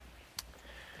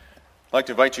I'd like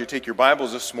to invite you to take your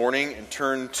Bibles this morning and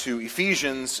turn to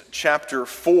Ephesians chapter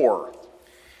 4.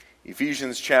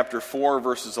 Ephesians chapter 4,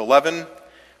 verses 11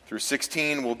 through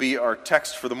 16 will be our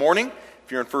text for the morning.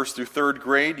 If you're in first through third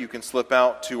grade, you can slip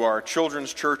out to our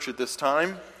children's church at this time.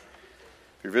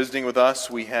 If you're visiting with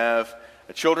us, we have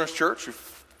a children's church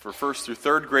for first through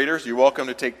third graders. You're welcome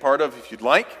to take part of if you'd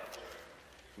like. You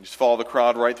can just follow the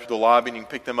crowd right through the lobby and you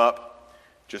can pick them up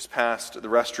just past the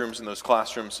restrooms in those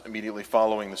classrooms immediately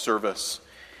following the service.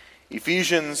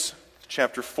 Ephesians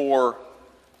chapter 4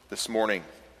 this morning.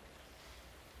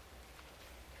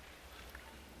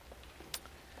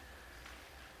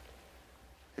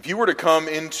 If you were to come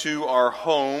into our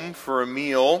home for a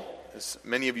meal, as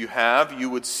many of you have, you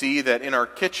would see that in our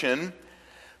kitchen,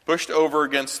 pushed over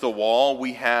against the wall,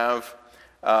 we have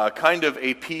kind of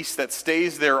a piece that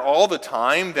stays there all the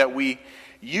time that we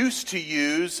used to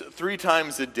use 3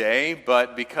 times a day,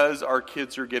 but because our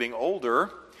kids are getting older,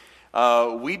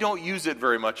 we don't use it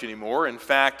very much anymore. In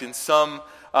fact, in some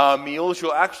meals,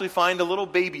 you'll actually find a little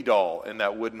baby doll in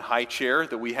that wooden high chair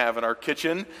that we have in our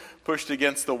kitchen, pushed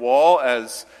against the wall,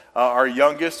 as our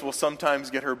youngest will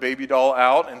sometimes get her baby doll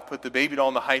out and put the baby doll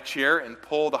in the high chair and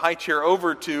pull the high chair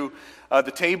over to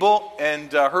the table,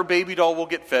 and her baby doll will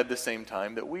get fed the same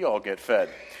time that we all get fed.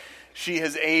 She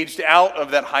has aged out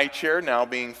of that high chair, now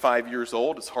being 5 years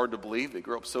old. It's hard to believe. They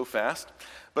grow up so fast.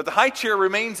 But the high chair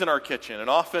remains in our kitchen. And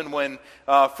often when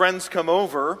friends come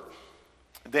over,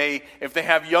 if they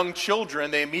have young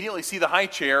children, they immediately see the high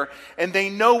chair and they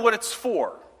know what it's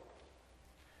for.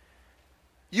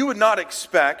 You would not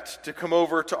expect to come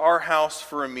over to our house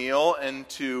for a meal and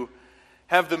to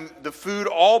have the food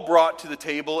all brought to the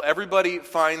table. Everybody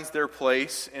finds their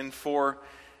place, and for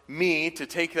me to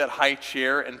take that high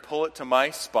chair and pull it to my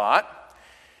spot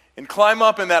and climb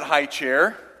up in that high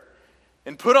chair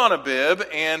and put on a bib,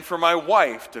 and for my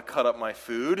wife to cut up my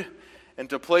food and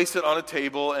to place it on a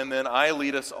table, and then I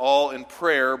lead us all in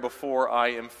prayer before I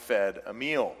am fed a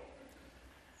meal.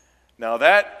 Now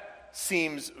that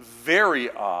seems very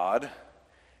odd.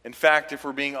 In fact, if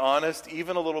we're being honest,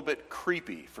 even a little bit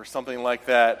creepy for something like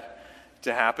that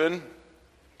to happen.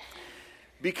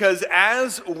 Because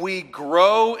as we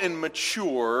grow and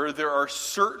mature, there are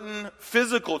certain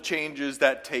physical changes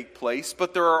that take place,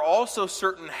 but there are also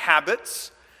certain habits,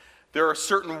 there are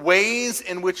certain ways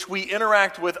in which we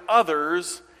interact with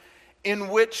others in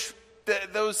which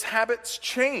those habits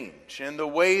change, and the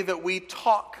way that we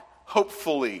talk,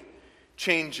 hopefully,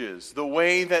 changes. The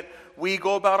way that we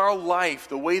go about our life,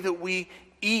 the way that we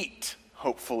eat,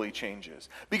 hopefully changes.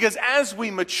 Because as we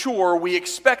mature, we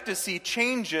expect to see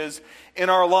changes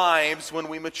in our lives when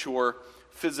we mature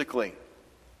physically.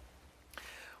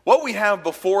 What we have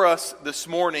before us this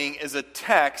morning is a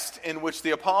text in which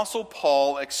the Apostle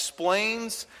Paul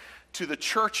explains to the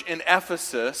church in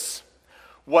Ephesus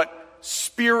what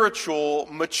spiritual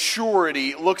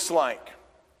maturity looks like.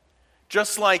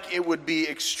 Just like it would be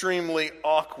extremely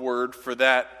awkward for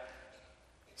that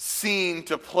scene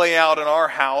to play out in our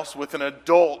house with an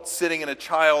adult sitting in a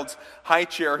child's high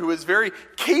chair who is very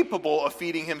capable of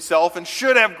feeding himself and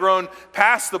should have grown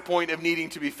past the point of needing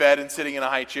to be fed and sitting in a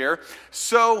high chair.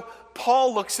 So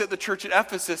Paul looks at the church at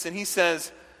Ephesus and he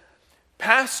says,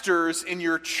 pastors in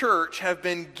your church have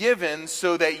been given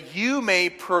so that you may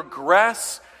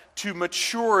progress to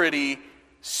maturity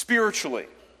spiritually.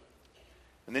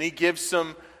 And then he gives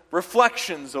some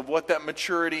reflections of what that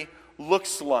maturity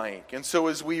looks like. And so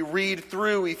as we read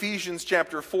through Ephesians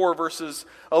chapter 4, verses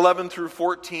 11 through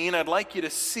 14, I'd like you to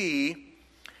see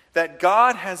that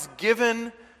God has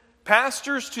given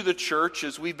pastors to the church,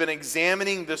 as we've been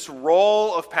examining this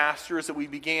role of pastors that we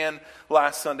began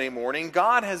last Sunday morning.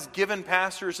 God has given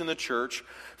pastors in the church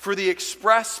for the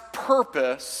express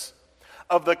purpose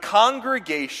of the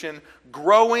congregation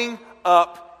growing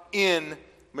up in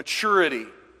maturity.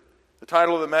 The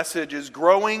title of the message is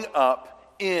Growing Up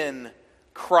in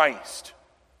Christ.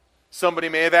 Somebody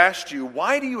may have asked you,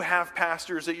 why do you have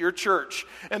pastors at your church?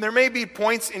 And there may be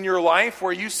points in your life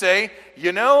where you say,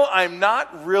 I'm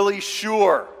not really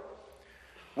sure.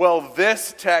 Well,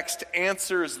 this text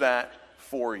answers that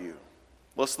for you.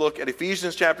 Let's look at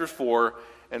Ephesians chapter 4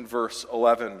 and verse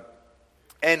 11.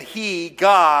 And He,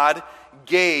 God,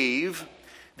 gave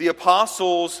the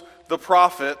apostles, the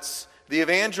prophets, the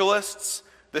evangelists,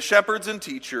 the shepherds and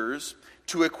teachers,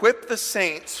 to equip the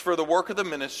saints for the work of the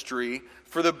ministry,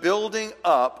 for the building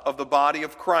up of the body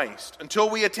of Christ, until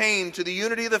we attain to the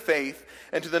unity of the faith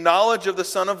and to the knowledge of the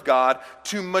Son of God,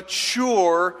 to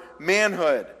mature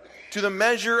manhood, to the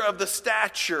measure of the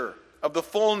stature of the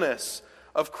fullness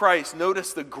of Christ.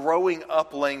 Notice the growing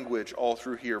up language all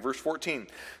through here. Verse 14.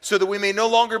 So that we may no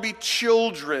longer be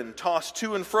children, tossed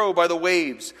to and fro by the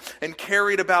waves, and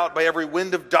carried about by every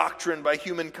wind of doctrine, by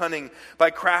human cunning, by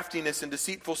craftiness and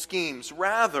deceitful schemes.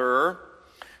 Rather,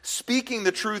 speaking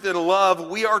the truth in love,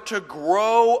 we are to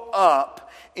grow up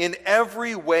in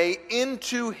every way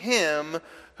into Him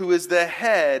who is the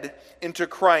head, into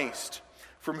Christ,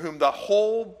 from whom the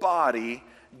whole body,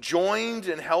 joined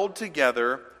and held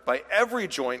together by every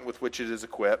joint with which it is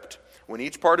equipped, when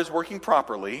each part is working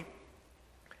properly,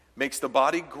 makes the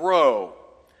body grow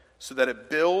so that it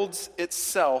builds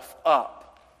itself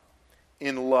up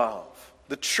in love.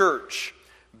 The church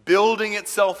building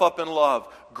itself up in love,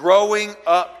 growing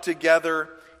up together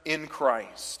in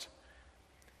Christ.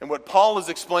 And what Paul is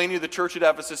explaining to the church at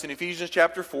Ephesus in Ephesians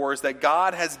chapter 4 is that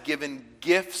God has given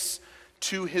gifts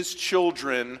to His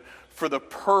children for the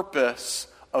purpose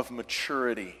of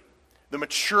maturity. The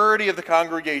maturity of the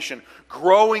congregation,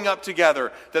 growing up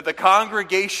together, that the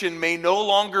congregation may no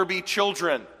longer be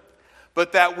children,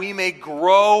 but that we may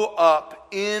grow up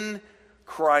in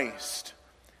Christ.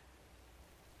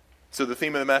 So the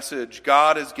theme of the message,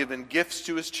 God has given gifts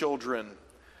to His children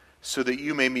so that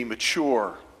you may be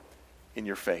mature in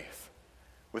your faith.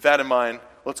 With that in mind,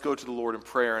 let's go to the Lord in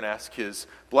prayer and ask His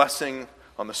blessing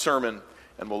on the sermon,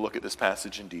 and we'll look at this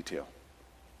passage in detail.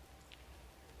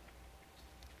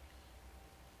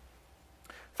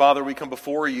 Father, we come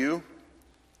before You,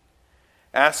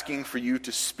 asking for You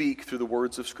to speak through the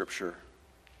words of Scripture.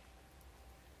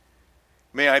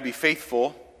 May I be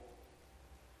faithful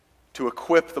to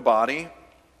equip the body.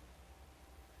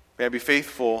 May I be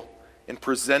faithful in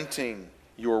presenting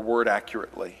Your word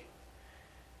accurately.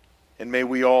 And may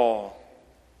we all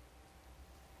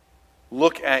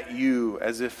look at You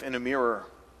as if in a mirror,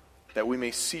 that we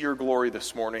may see Your glory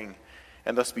this morning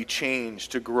and thus be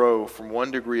changed to grow from one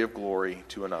degree of glory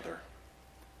to another.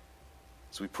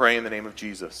 So we pray in the name of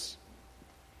Jesus.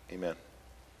 Amen.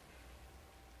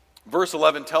 Verse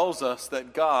 11 tells us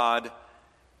that God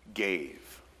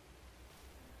gave.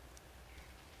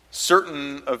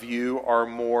 Certain of you are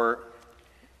more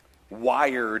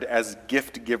wired as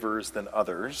gift givers than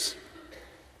others.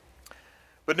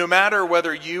 But no matter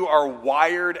whether you are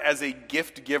wired as a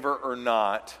gift giver or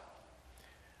not,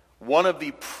 one of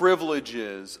the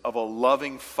privileges of a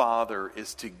loving father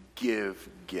is to give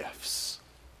gifts.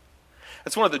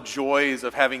 That's one of the joys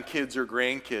of having kids or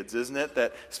grandkids, isn't it?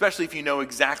 That especially if you know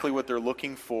exactly what they're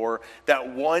looking for, that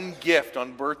one gift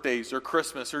on birthdays or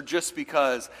Christmas or just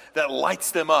because that lights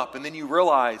them up, and then you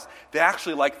realize they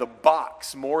actually like the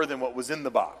box more than what was in the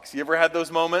box. You ever had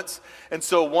those moments? And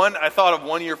so I thought of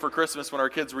one year for Christmas when our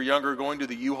kids were younger, going to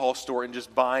the U-Haul store and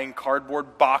just buying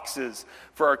cardboard boxes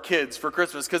for our kids for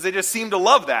Christmas because they just seem to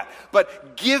love that.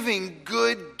 But giving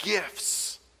good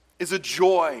gifts is a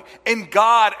joy. And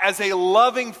God, as a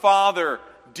loving Father,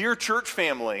 dear church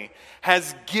family,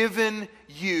 has given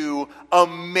you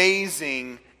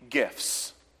amazing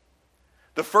gifts.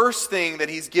 The first thing that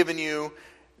He's given you,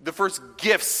 the first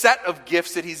set of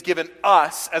gifts that He's given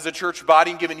us as a church body,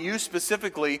 and given you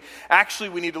specifically, actually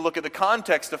we need to look at the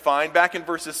context to find. Back in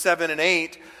verses 7 and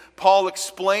 8, Paul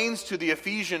explains to the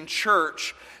Ephesian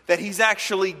church that he's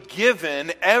actually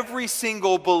given every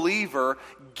single believer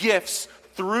gifts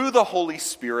through the Holy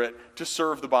Spirit to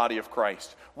serve the body of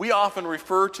Christ. We often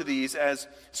refer to these as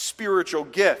spiritual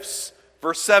gifts.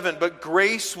 Verse 7, but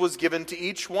grace was given to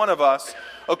each one of us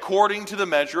according to the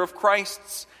measure of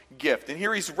Christ's gift. And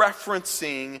here he's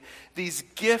referencing these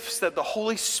gifts that the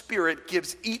Holy Spirit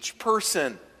gives each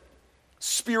person.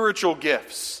 Spiritual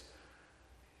gifts.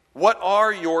 What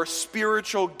are your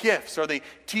spiritual gifts? Are they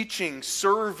teaching,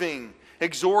 serving,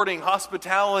 exhorting,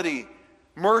 hospitality,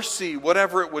 mercy,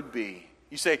 whatever it would be?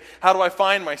 You say, how do I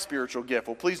find my spiritual gift?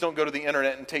 Well, please don't go to the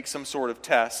internet and take some sort of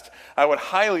test. I would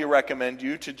highly recommend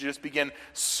you to just begin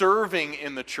serving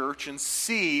in the church and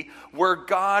see where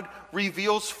God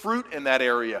reveals fruit in that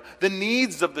area. The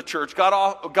needs of the church.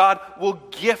 God will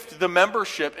gift the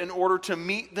membership in order to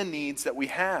meet the needs that we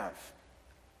have.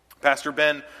 Pastor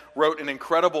Ben wrote an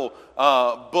incredible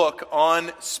book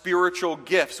on spiritual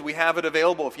gifts. We have it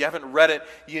available. If you haven't read it,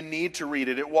 you need to read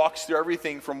it. It walks through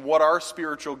everything from what are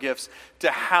spiritual gifts to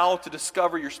how to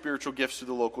discover your spiritual gifts through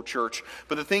the local church.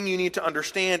 But the thing you need to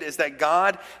understand is that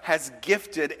God has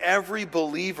gifted every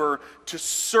believer to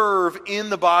serve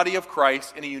in the body of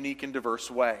Christ in a unique and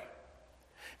diverse way.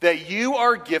 That you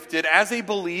are gifted as a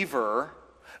believer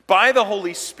by the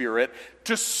Holy Spirit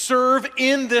to serve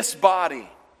in this body.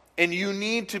 And you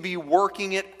need to be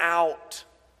working it out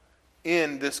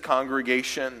in this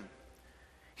congregation.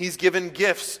 He's given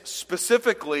gifts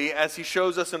specifically, as he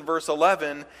shows us in verse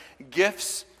 11,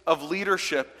 gifts of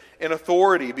leadership and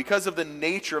authority. Because of the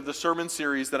nature of the sermon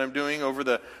series that I'm doing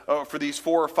over for these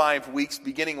 4 or 5 weeks,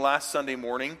 beginning last Sunday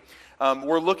morning,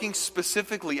 we're looking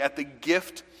specifically at the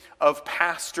gift of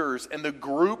pastors and the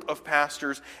group of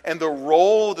pastors and the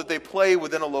role that they play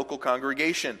within a local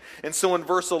congregation. And so in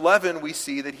verse 11, we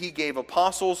see that he gave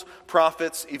apostles,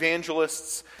 prophets,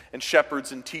 evangelists, and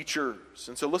shepherds and teachers.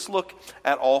 And so let's look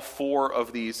at all 4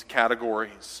 of these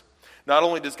categories. Not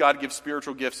only does God give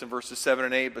spiritual gifts in verses 7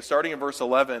 and 8, but starting in verse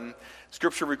 11,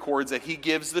 Scripture records that he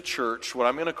gives the church what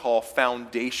I'm going to call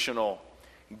foundational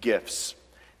gifts.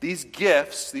 These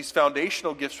gifts, these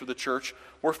foundational gifts for the church,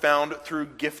 were found through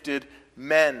gifted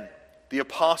men, the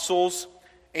apostles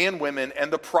and women,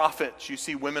 and the prophets. You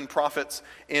see women prophets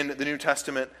in the New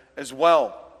Testament as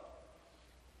well.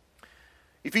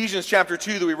 Ephesians chapter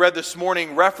 2 that we read this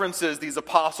morning references these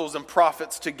apostles and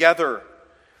prophets together. It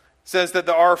says that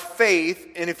our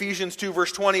faith in Ephesians 2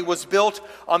 verse 20 was built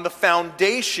on the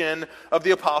foundation of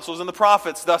the apostles and the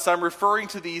prophets. Thus I'm referring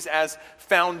to these as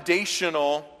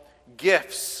foundational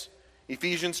gifts.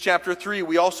 Ephesians chapter 3,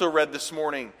 we also read this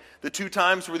morning, the 2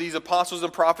 times where these apostles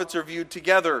and prophets are viewed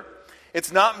together.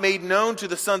 It's not made known to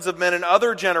the sons of men in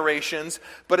other generations,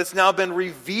 but it's now been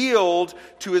revealed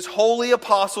to his holy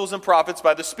apostles and prophets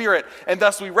by the Spirit. And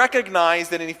thus we recognize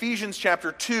that in Ephesians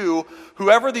chapter 2,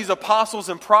 whoever these apostles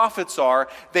and prophets are,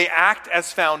 they act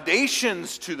as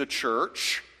foundations to the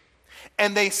church,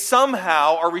 and they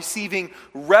somehow are receiving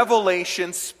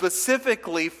revelation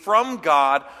specifically from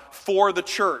God for the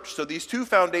church. So these 2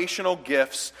 foundational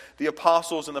gifts, the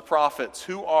apostles and the prophets.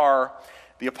 Who are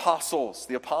the apostles?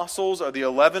 The apostles are the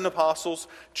 11 apostles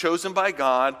chosen by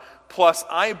God, plus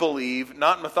I believe,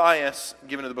 not Matthias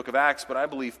given in the book of Acts, but I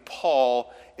believe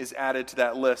Paul is added to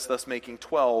that list, thus making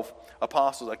 12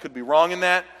 apostles. I could be wrong in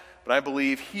that, but I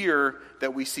believe here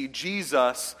that we see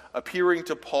Jesus appearing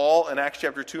to Paul in Acts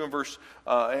chapter 2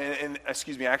 and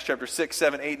Acts chapter 6,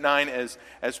 7, 8, 9,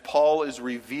 as Paul is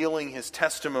revealing his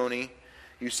testimony.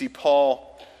 You see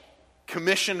Paul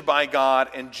commissioned by God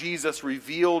and Jesus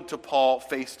revealed to Paul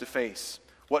face to face.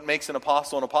 What makes an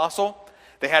apostle an apostle?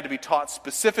 They had to be taught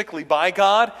specifically by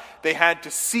God. They had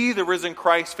to see the risen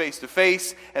Christ face to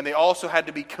face. And they also had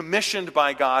to be commissioned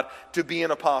by God to be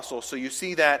an apostle. So you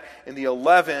see that in the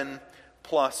 11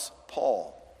 plus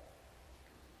Paul.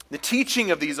 The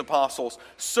teaching of these apostles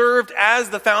served as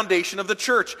the foundation of the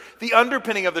church, the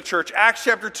underpinning of the church. Acts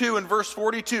chapter 2 and verse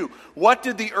 42. What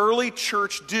did the early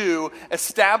church do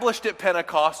established at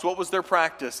Pentecost? What was their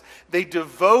practice? They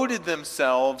devoted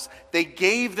themselves, they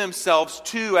gave themselves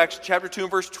to, Acts chapter 2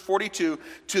 and verse 42,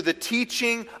 to the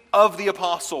teaching of the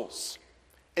apostles.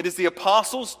 It is the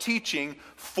apostles' teaching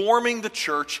forming the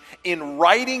church in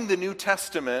writing the New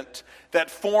Testament that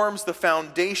forms the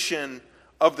foundation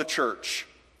of the church.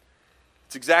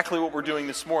 It's exactly what we're doing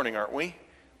this morning, aren't we?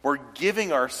 We're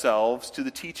giving ourselves to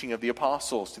the teaching of the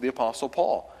apostles, to the apostle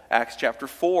Paul. Acts chapter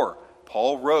 4,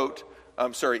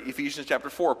 Ephesians chapter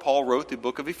 4, Paul wrote the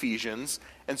book of Ephesians,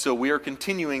 and so we are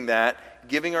continuing that,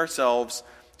 giving ourselves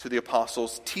to the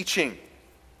apostles' teaching.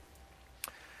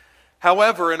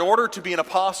 However, in order to be an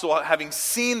apostle, having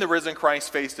seen the risen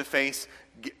Christ face to face,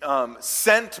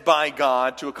 sent by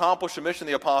God to accomplish the mission of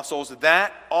the apostles,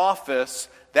 that office,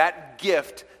 that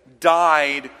gift,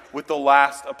 died with the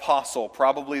last apostle.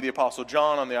 Probably the apostle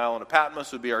John on the island of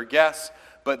Patmos would be our guess.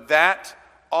 But that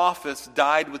office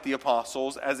died with the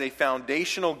apostles as a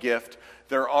foundational gift.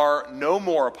 There are no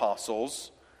more apostles.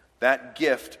 That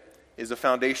gift is a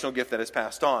foundational gift that is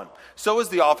passed on. So is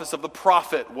the office of the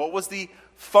prophet. What was the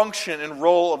function and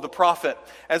role of the prophet?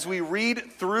 As we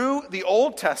read through the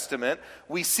Old Testament,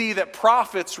 we see that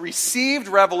prophets received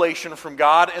revelation from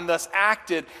God and thus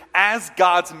acted as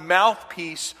God's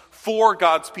mouthpiece for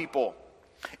God's people.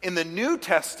 In the New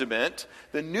Testament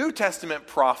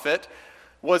prophet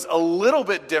was a little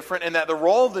bit different in that the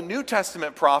role of the New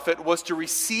Testament prophet was to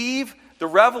receive the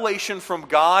revelation from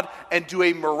God and do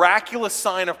a miraculous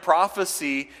sign of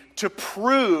prophecy to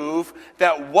prove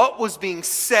that what was being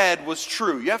said was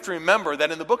true. You have to remember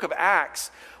that in the book of Acts,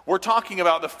 we're talking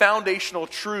about the foundational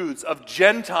truths of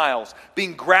Gentiles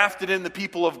being grafted in the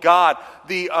people of God,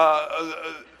 the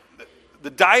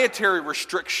dietary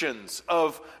restrictions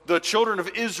of the children of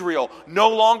Israel no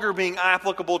longer being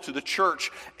applicable to the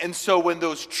church. And so when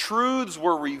those truths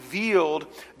were revealed,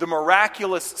 the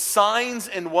miraculous signs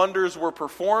and wonders were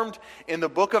performed in the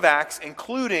book of Acts,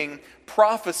 including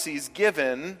prophecies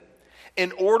given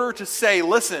in order to say,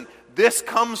 listen, this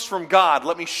comes from God.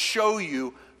 Let me show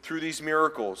you through these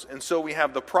miracles. And so we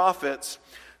have the prophets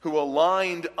who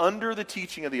aligned under the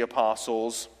teaching of the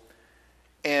apostles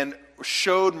and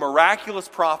showed miraculous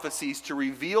prophecies to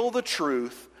reveal the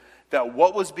truth that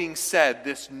what was being said,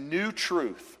 this new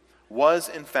truth, was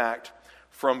in fact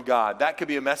from God. That could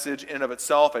be a message in and of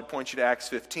itself. I'd point you to Acts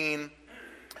 15.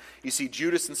 You see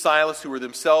Judas and Silas, who were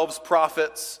themselves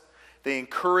prophets. They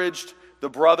encouraged the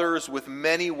brothers with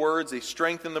many words. They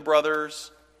strengthened the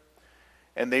brothers.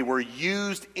 And they were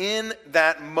used in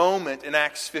that moment in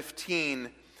Acts 15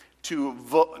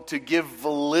 to give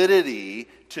validity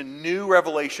to new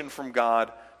revelation from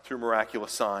God through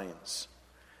miraculous signs.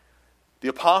 The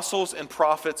apostles and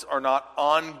prophets are not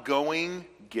ongoing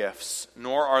gifts,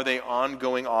 nor are they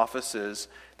ongoing offices.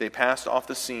 They passed off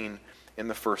the scene in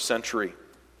the first century.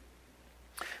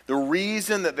 The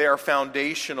reason that they are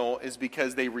foundational is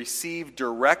because they receive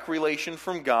direct relation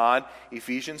from God.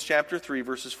 Ephesians chapter 3,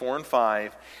 verses 4 and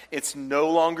 5. It's no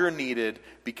longer needed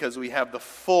because we have the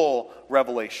full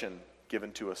revelation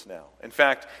given to us now. In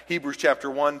fact, Hebrews chapter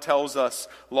 1 tells us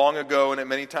long ago, and at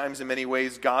many times in many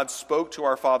ways, God spoke to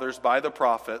our fathers by the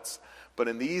prophets, but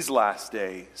in these last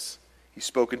days, He's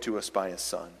spoken to us by His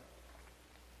Son.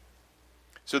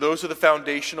 So those are the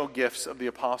foundational gifts of the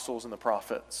apostles and the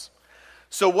prophets.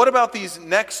 So what about these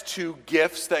next two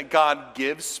gifts that God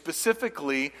gives,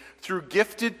 specifically through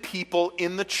gifted people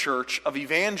in the church of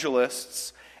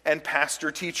evangelists and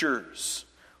pastor-teachers?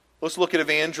 Let's look at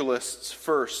evangelists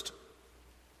first.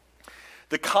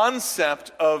 The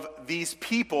concept of these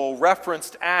people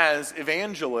referenced as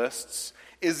evangelists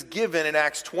is given in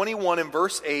Acts 21 and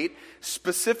verse 8,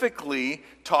 specifically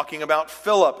talking about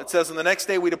Philip. It says, "On the next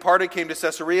day we departed, came to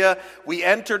Caesarea. We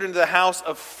entered into the house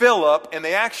of Philip," and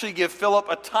they actually give Philip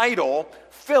a title,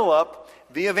 Philip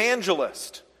the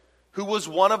evangelist, who was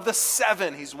one of the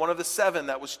seven. He's one of the seven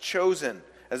that was chosen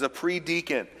as a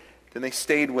pre-deacon. Then they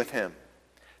stayed with him.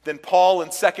 Then Paul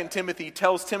in 2 Timothy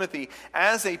tells Timothy,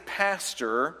 as a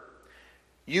pastor,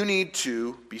 you need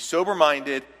to be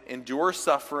sober-minded, endure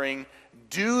suffering,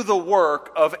 do the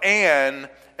work of an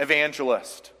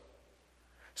evangelist.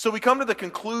 So we come to the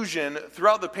conclusion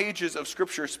throughout the pages of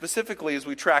Scripture, specifically as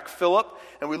we track Philip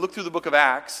and we look through the book of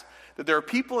Acts, that there are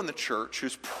people in the church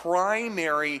whose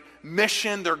primary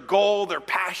mission, their goal, their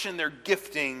passion, their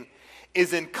gifting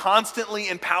is in constantly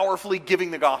and powerfully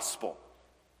giving the gospel.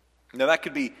 Now that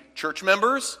could be church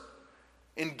members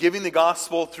in giving the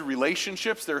gospel through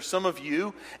relationships. There are some of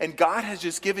you, and God has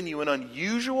just given you an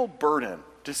unusual burden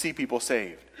to see people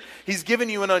saved. He's given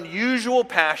you an unusual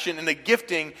passion and a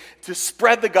gifting to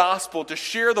spread the gospel, to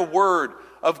share the word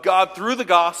of God through the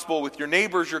gospel with your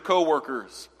neighbors, your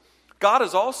co-workers. God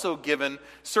has also given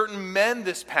certain men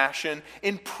this passion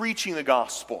in preaching the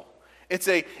gospel. It's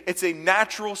a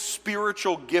natural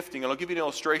spiritual gifting, and I'll give you an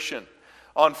illustration.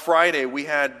 On Friday, we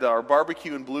had our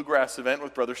barbecue and bluegrass event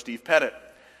with Brother Steve Pettit.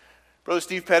 Brother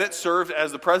Steve Pettit served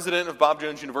as the president of Bob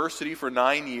Jones University for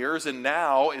 9 years and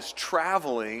now is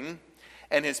traveling.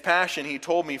 And his passion, he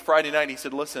told me Friday night, he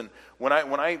said, listen, when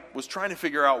I was trying to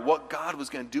figure out what God was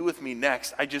going to do with me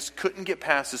next, I just couldn't get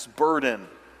past this burden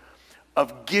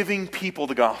of giving people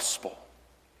the gospel.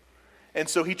 And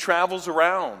so he travels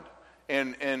around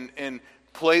and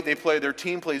their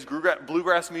team plays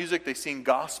bluegrass music, they sing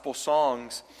gospel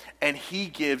songs, and he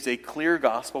gives a clear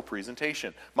gospel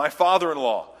presentation. My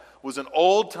father-in-law was an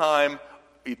old-time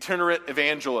itinerant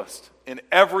evangelist in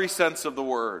every sense of the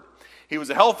word. He was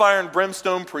a hellfire and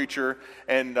brimstone preacher,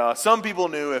 and some people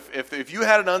knew if you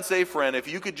had an unsaved friend, if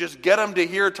you could just get them to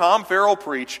hear Tom Farrell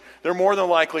preach, they're more than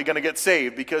likely going to get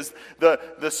saved, because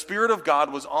the Spirit of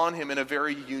God was on him in a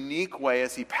very unique way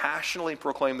as he passionately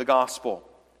proclaimed the gospel.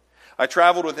 I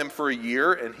traveled with him for a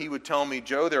year, and he would tell me,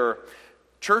 Joe, there are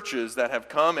churches that have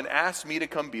come and asked me to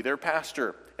come be their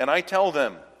pastor. And I tell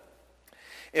them,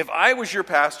 if I was your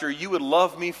pastor, you would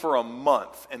love me for a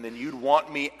month, and then you'd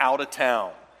want me out of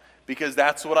town, because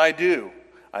that's what I do.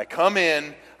 I come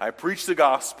in, I preach the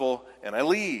gospel, and I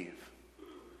leave.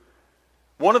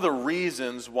 One of the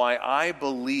reasons why I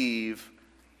believe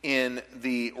in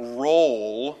the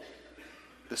role,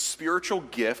 the spiritual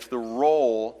gift, the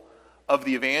role of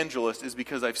the evangelist is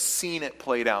because I've seen it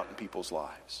played out in people's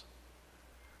lives.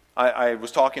 I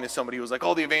was talking to somebody who was like,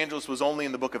 the evangelist was only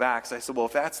in the book of Acts. I said, well,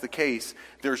 if that's the case,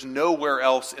 there's nowhere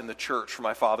else in the church for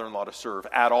my father-in-law to serve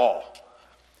at all.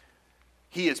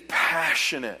 He is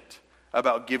passionate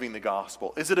about giving the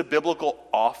gospel. Is it a biblical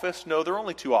office? No, there are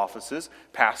only two offices,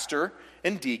 pastor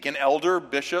and deacon. Elder,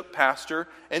 bishop, pastor,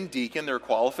 and deacon. There are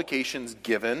qualifications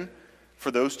given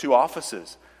for those two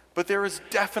offices. But there is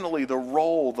definitely the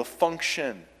role, the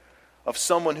function of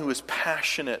someone who is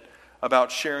passionate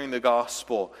about sharing the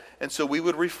gospel. And so we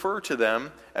would refer to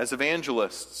them as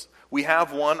evangelists. We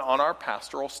have one on our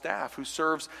pastoral staff who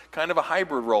serves kind of a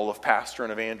hybrid role of pastor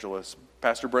and evangelist,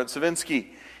 Pastor Brent Savinsky.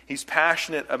 He's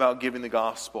passionate about giving the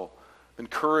gospel.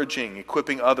 encouraging,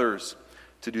 equipping others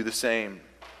to do the same.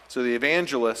 So the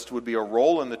evangelist would be a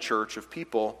role in the church of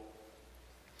people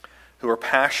who are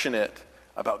passionate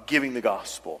about giving the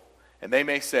gospel. And they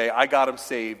may say, I got them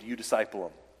saved, you disciple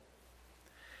them.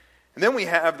 And then we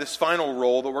have this final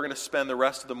role that we're going to spend the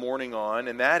rest of the morning on,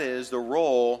 and that is the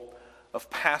role of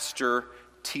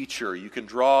pastor-teacher. You can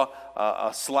draw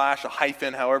a slash, a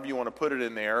hyphen, however you want to put it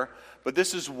in there. But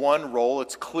this is one role.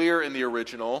 It's clear in the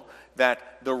original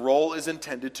that the role is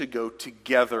intended to go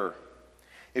together.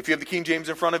 If you have the King James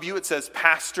in front of you, it says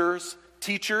pastors,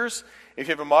 teachers. If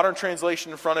you have a modern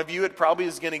translation in front of you, it probably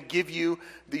is going to give you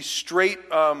the straight,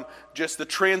 just the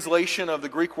translation of the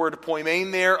Greek word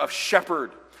poimen there of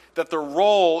shepherd. That the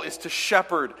role is to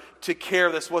shepherd, to care.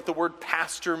 That's what the word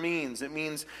pastor means. It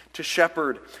means to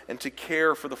shepherd and to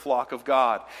care for the flock of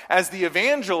God. As the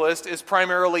evangelist is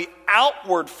primarily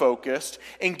outward focused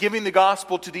in giving the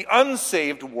gospel to the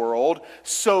unsaved world,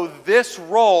 so this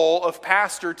role of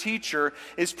pastor-teacher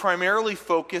is primarily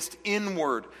focused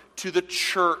inward to the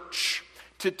church,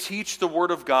 to teach the word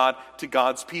of God to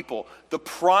God's people. The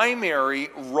primary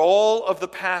role of the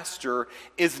pastor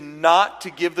is not to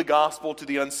give the gospel to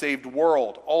the unsaved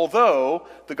world, although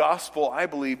the gospel, I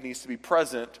believe, needs to be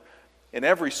present in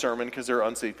every sermon because there are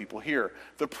unsaved people here.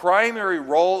 The primary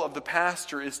role of the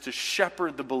pastor is to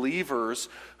shepherd the believers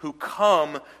who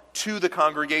come to the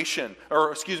congregation,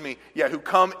 who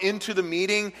come into the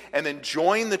meeting and then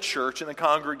join the church and the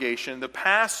congregation. The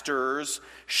pastors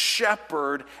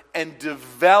shepherd and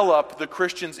develop the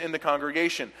Christians in the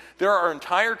congregation. There are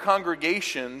entire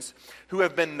congregations who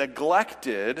have been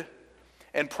neglected,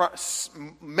 and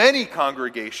many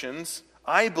congregations,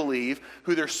 I believe,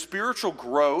 who their spiritual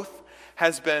growth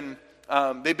has been,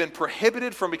 they've been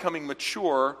prohibited from becoming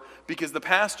mature because the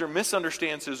pastor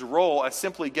misunderstands his role as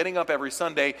simply getting up every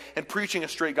Sunday and preaching a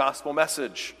straight gospel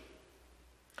message.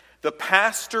 The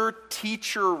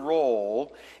pastor-teacher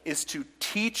role is to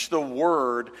teach the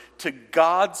word to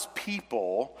God's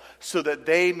people so that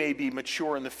they may be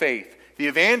mature in the faith. The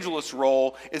evangelist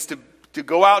role is to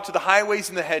go out to the highways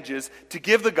and the hedges, to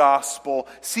give the gospel,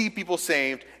 see people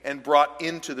saved, and brought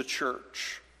into the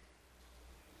church.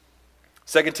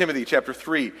 2 Timothy chapter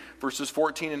 3, verses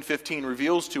 14 and 15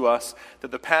 reveals to us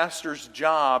that the pastor's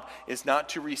job is not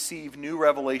to receive new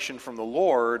revelation from the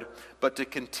Lord, but to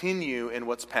continue in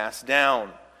what's passed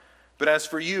down. But as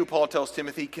for you, Paul tells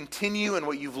Timothy, continue in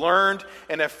what you've learned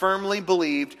and have firmly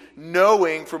believed,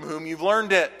 knowing from whom you've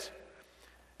learned it.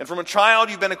 And from a child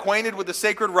you've been acquainted with the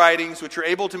sacred writings, which are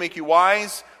able to make you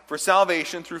wise for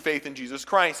salvation through faith in Jesus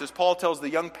Christ. As Paul tells the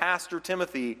young pastor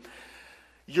Timothy,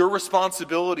 your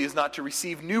responsibility is not to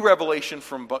receive new revelation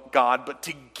from God, but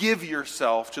to give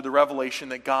yourself to the revelation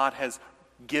that God has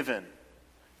given,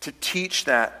 to teach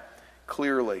that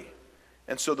clearly.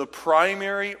 And so the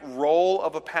primary role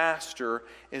of a pastor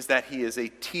is that he is a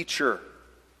teacher.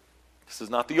 This is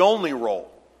not the only role,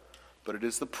 but it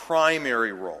is the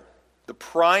primary role. The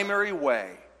primary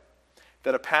way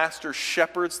that a pastor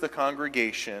shepherds the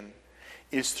congregation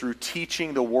is through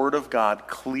teaching the Word of God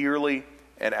clearly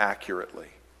and accurately.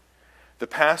 The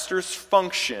pastor's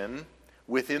function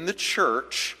within the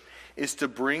church is to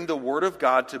bring the Word of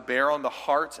God to bear on the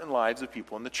hearts and lives of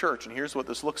people in the church. And here's what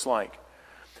this looks like.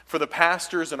 For the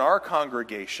pastors in our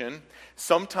congregation,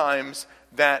 sometimes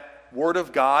that Word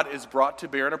of God is brought to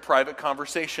bear in a private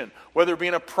conversation, whether it be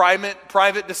in a private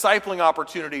discipling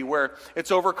opportunity where it's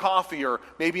over coffee, or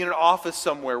maybe in an office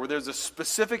somewhere where there's a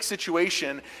specific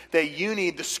situation that you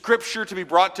need the Scripture to be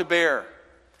brought to bear.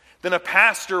 Then a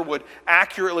pastor would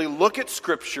accurately look at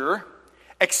Scripture,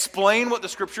 explain what the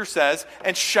Scripture says,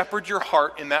 and shepherd your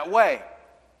heart in that way.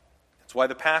 That's why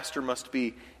the pastor must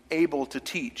be able to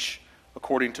teach,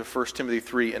 according to 1 Timothy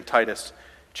 3 and Titus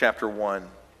chapter 1.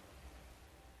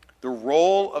 The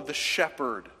role of the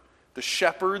shepherd, the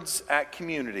shepherds at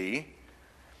Community,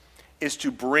 is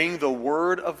to bring the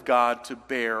Word of God to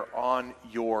bear on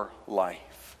your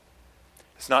life.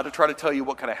 It's not to try to tell you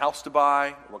what kind of house to buy,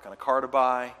 or what kind of car to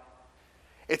buy.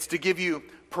 It's to give you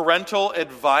parental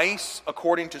advice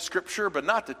according to Scripture, but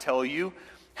not to tell you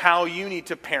how you need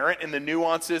to parent in the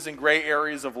nuances and gray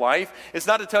areas of life. It's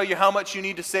not to tell you how much you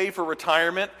need to save for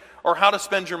retirement or how to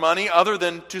spend your money, other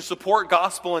than to support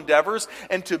gospel endeavors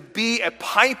and to be a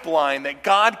pipeline that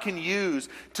God can use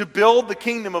to build the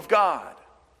kingdom of God.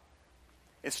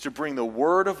 It's to bring the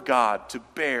Word of God to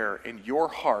bear in your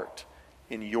heart,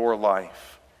 in your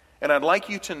life. And I'd like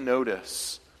you to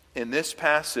notice in this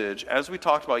passage, as we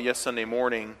talked about Sunday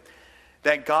morning,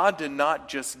 that God did not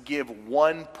just give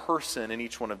one person in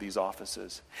each one of these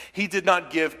offices. He did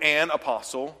not give an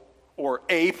apostle or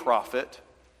a prophet.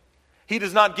 He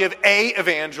does not give a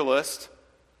evangelist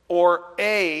or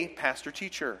a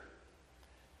pastor-teacher.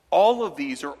 All of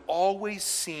these are always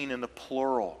seen in the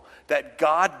plural, that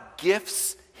God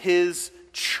gifts his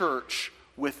church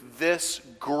with this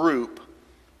group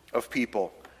of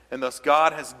people. And thus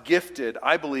God has gifted,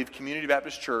 I believe, Community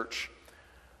Baptist Church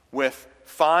with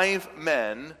 5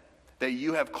 men that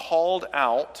you have called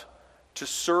out to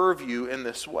serve you in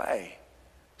this way.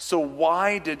 So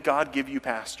why did God give you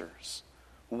pastors?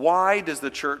 Why does the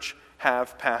church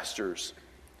have pastors?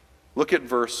 Look at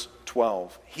verse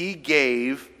 12. He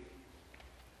gave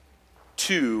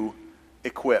to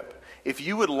equip. If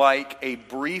you would like a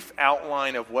brief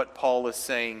outline of what Paul is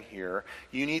saying here,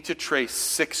 you need to trace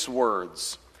 6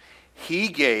 words. He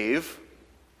gave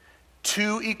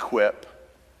to equip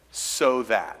so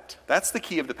that. That's the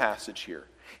key of the passage here.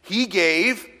 He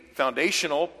gave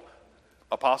foundational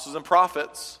apostles and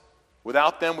prophets.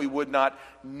 Without them, we would not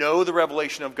know the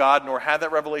revelation of God nor have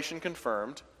that revelation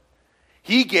confirmed.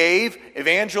 He gave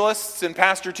evangelists and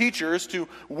pastor teachers to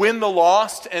win the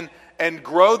lost and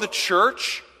grow the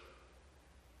church.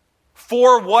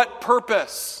 For what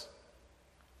purpose?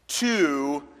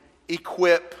 To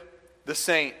equip the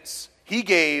saints. He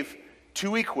gave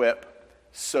to equip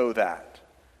so that.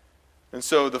 And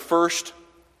so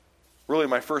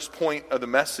my first point of the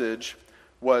message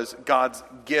was God's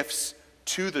gifts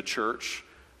to the church.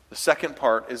 The second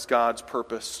part is God's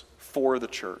purpose for the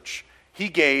church. He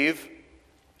gave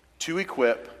to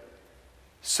equip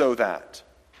so that.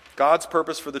 God's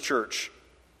purpose for the church,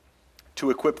 to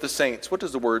equip the saints. What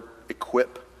does the word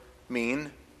equip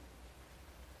mean?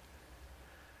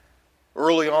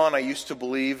 Early on, I used to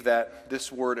believe that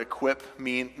this word equip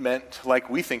meant like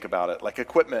we think about it, like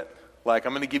equipment. Like,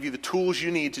 I'm going to give you the tools you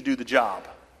need to do the job.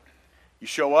 You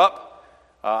show up.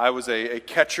 I was a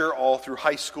catcher all through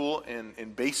high school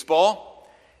in baseball,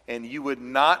 and you would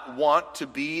not want to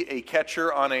be a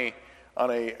catcher on a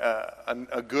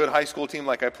good high school team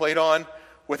like I played on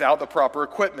without the proper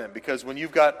equipment. Because when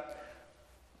you've got,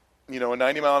 a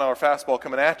 90-mile-an-hour fastball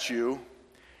coming at you,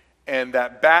 and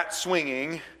that bat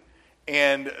swinging,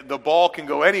 and the ball can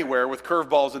go anywhere with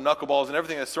curveballs and knuckleballs and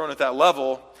everything that's thrown at that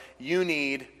level, you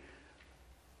need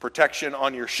protection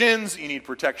on your shins, you need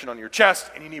protection on your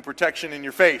chest, and you need protection in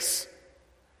your face.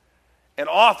 And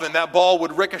often that ball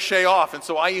would ricochet off. And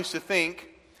so I used to think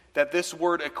that this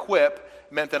word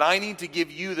equip meant that I need to give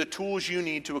you the tools you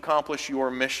need to accomplish your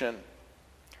mission.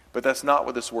 But that's not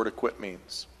what this word equip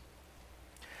means.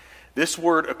 This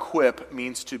word equip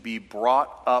means to be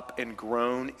brought up and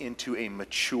grown into a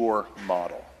mature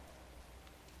model.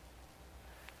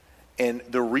 And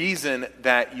the reason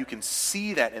that you can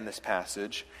see that in this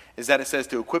passage is that it says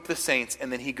to equip the saints,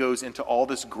 and then he goes into all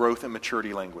this growth and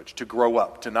maturity language. To grow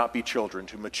up, to not be children,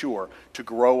 to mature, to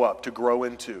grow up, to grow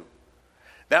into.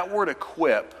 That word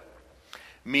equip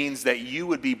means that you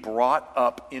would be brought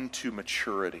up into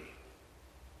maturity.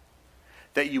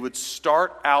 That you would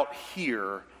start out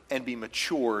here and be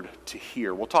matured to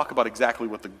here. We'll talk about exactly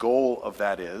what the goal of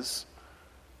that is.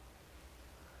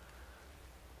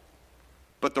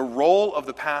 But the role of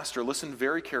the pastor, listen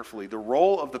very carefully, the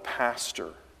role of the pastor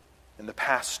and the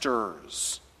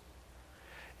pastors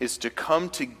is to come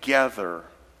together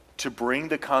to bring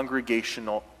the congregation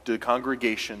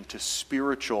to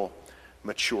spiritual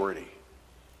maturity.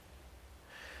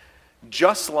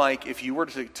 Just like if you were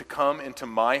to come into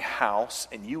my house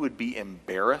and you would be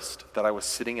embarrassed that I was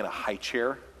sitting in a high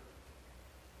chair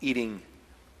eating,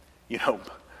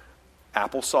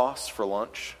 applesauce for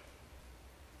lunch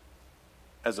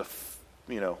as a,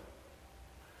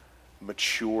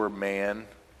 mature man,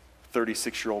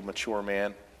 36-year-old mature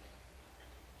man.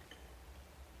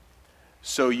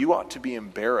 So you ought to be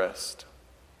embarrassed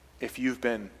if you've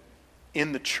been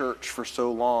in the church for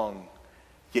so long,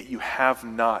 yet you have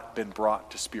not been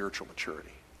brought to spiritual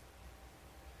maturity.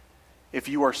 If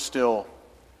you are still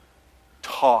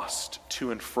tossed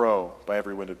to and fro by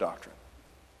every wind of doctrine.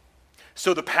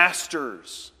 So the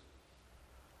pastors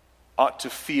ought to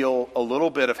feel a little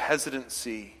bit of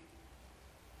hesitancy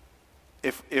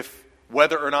if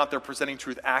whether or not they're presenting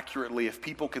truth accurately, if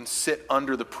people can sit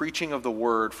under the preaching of the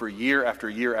word for year after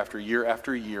year after year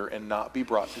after year and not be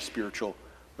brought to spiritual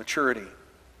maturity.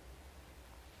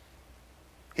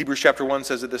 Hebrews chapter 1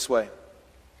 says it this way.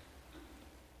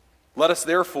 Let us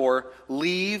therefore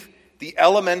leave the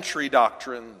elementary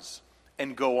doctrines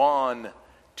and go on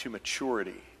to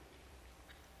maturity.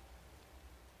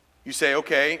 You say,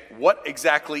 okay, what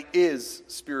exactly is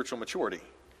spiritual maturity?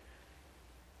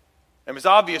 And it's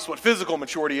obvious what physical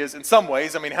maturity is in some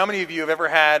ways. I mean, how many of you have ever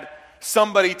had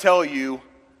somebody tell you,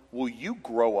 will you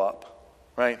grow up?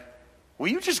 Right? Will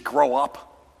you just grow up?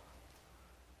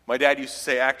 My dad used to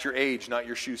say, act your age, not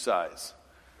your shoe size.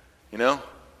 You know?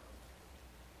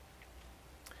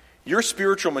 Your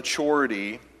spiritual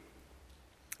maturity,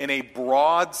 in a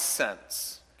broad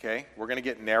sense, okay? We're going to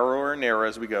get narrower and narrower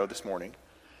as we go this morning.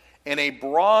 In a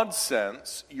broad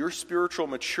sense, your spiritual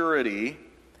maturity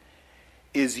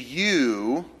is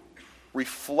you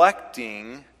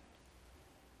reflecting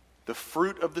the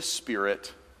fruit of the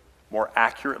Spirit more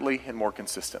accurately and more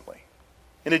consistently,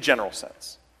 in a general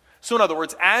sense. So in other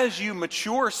words, as you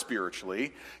mature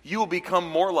spiritually, you will become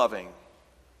more loving,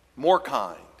 more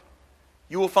kind.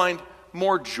 You will find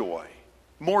more joy,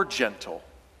 more gentle,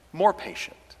 more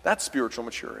patient. That's spiritual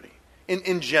maturity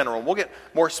in general. We'll get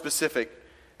more specific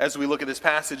as we look at this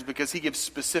passage because he gives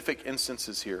specific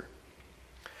instances here.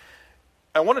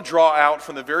 I want to draw out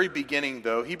from the very beginning,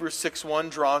 though. Hebrews 6:1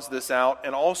 draws this out,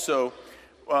 and also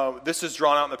this is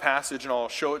drawn out in the passage, and I'll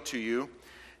show it to you.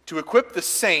 To equip the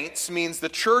saints means the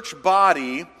church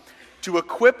body, to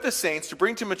equip the saints, to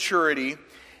bring to maturity,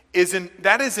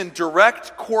 that is in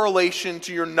direct correlation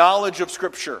to your knowledge of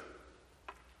Scripture.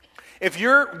 If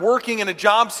you're working in a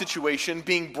job situation,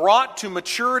 being brought to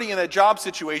maturity in that job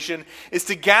situation is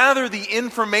to gather the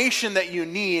information that you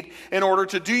need in order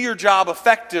to do your job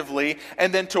effectively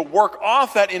and then to work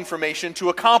off that information to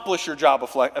accomplish your job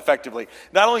effectively.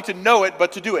 Not only to know it,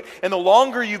 but to do it. And the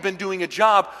longer you've been doing a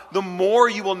job, the more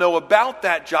you will know about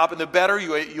that job and the better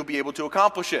you'll be able to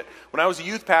accomplish it. When I was a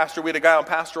youth pastor, we had a guy on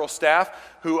pastoral staff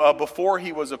who, before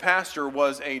he was a pastor,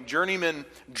 was a journeyman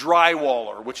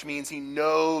drywaller, which means he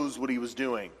knows what he was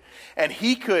doing. And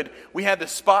we had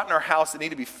this spot in our house that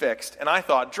needed to be fixed, and I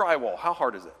thought, drywall, how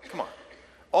hard is it? Come on.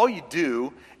 All you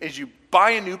do is you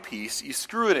buy a new piece, you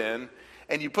screw it in,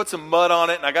 and you put some mud on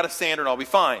it, and I got a sander, and I'll be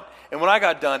fine. And when I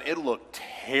got done, it looked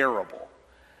terrible,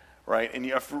 right? And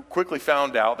I quickly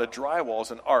found out that drywall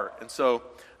is an art. And so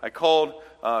I called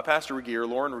Pastor Regier,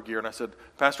 Lauren Regier, and I said,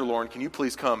 Pastor Lauren, can you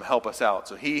please come help us out?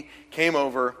 So he came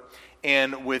over,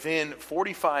 and within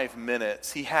 45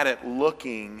 minutes, he had it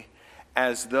looking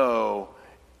as though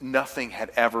nothing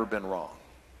had ever been wrong.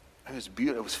 It was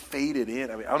beautiful. It was faded in.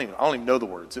 I mean, I don't even know the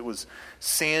words. It was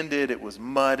sanded. It was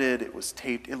mudded. It was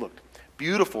taped. It looked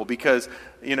beautiful because,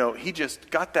 he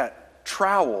just got that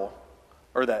trowel,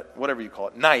 or that, whatever you call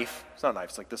it, knife. It's not a knife.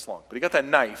 It's like this long. But he got that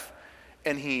knife,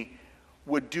 and he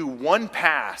would do one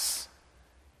pass,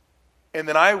 and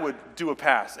then I would do a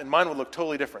pass, and mine would look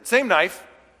totally different. Same knife,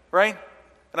 right?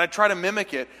 And I'd try to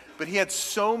mimic it, but he had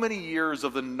so many years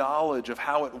of the knowledge of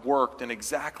how it worked and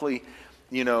exactly,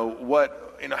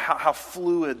 how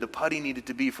fluid the putty needed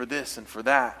to be for this and for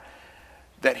that,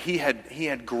 that he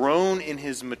had grown in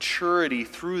his maturity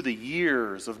through the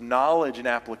years of knowledge and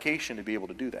application to be able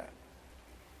to do that.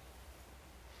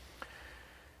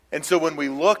 And so when we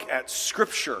look at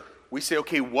Scripture, we say,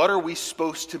 okay, what are we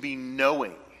supposed to be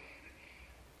knowing?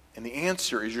 And the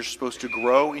answer is you're supposed to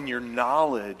grow in your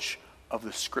knowledge of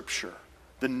the Scripture,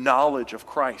 the knowledge of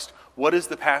Christ. What is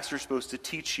the pastor supposed to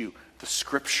teach you? The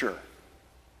Scripture.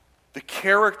 The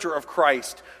character of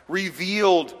Christ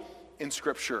revealed in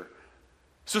Scripture.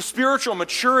 So spiritual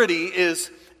maturity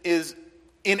is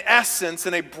in essence,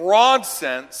 in a broad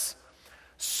sense,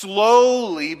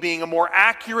 slowly being a more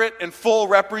accurate and full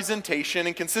representation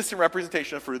and consistent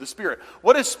representation of the fruit of the Spirit.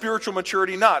 What is spiritual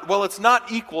maturity not? Well, it's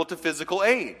not equal to physical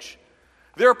age.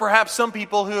 There are perhaps some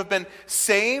people who have been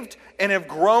saved and have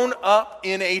grown up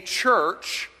in a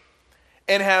church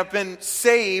and have been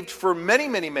saved for many,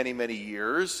 many, many, many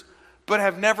years, but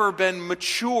have never been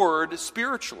matured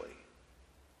spiritually.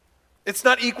 It's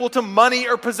not equal to money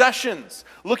or possessions.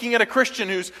 Looking at a Christian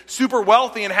who's super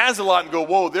wealthy and has a lot and go,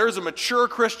 whoa, there's a mature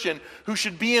Christian who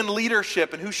should be in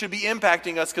leadership and who should be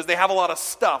impacting us because they have a lot of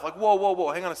stuff. Like,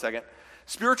 whoa, hang on a second.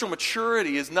 Spiritual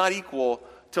maturity is not equal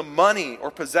to money or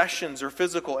possessions or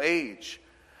physical age.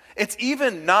 It's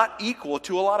even not equal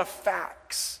to a lot of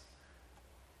facts.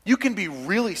 You can be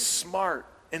really smart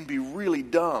and be really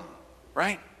dumb,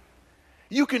 right?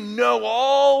 You can know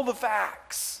all the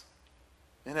facts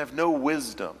and have no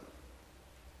wisdom.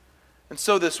 And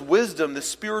so this wisdom, this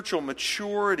spiritual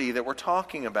maturity that we're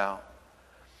talking about,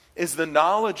 is the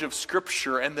knowledge of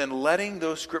Scripture and then letting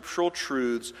those scriptural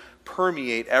truths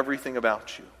permeate everything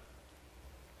about you.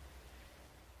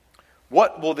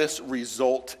 What will this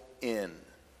result in?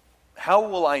 How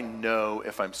will I know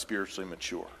if I'm spiritually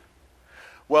mature?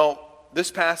 Well,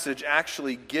 this passage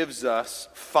actually gives us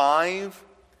 5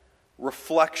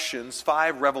 reflections,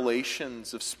 5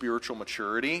 revelations of spiritual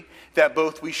maturity that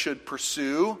both we should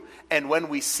pursue, and when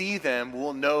we see them,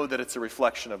 we'll know that it's a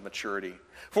reflection of maturity.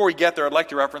 Before we get there, I'd like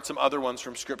to reference some other ones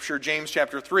from Scripture. James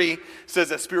chapter 3 says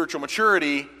that spiritual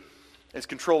maturity is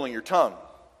controlling your tongue.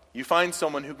 You find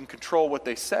someone who can control what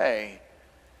they say,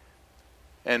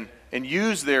 and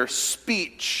use their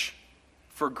speech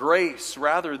for grace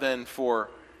rather than for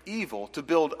evil, to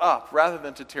build up rather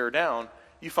than to tear down,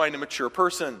 you find a mature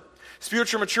person.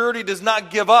 Spiritual maturity does not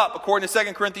give up, according to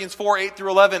 2 Corinthians 4, 8 through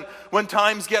 11. When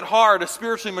times get hard, a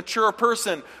spiritually mature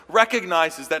person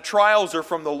recognizes that trials are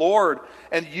from the Lord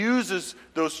and uses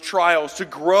those trials to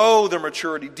grow their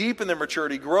maturity, deepen their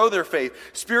maturity, grow their faith.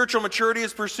 Spiritual maturity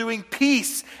is pursuing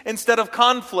peace instead of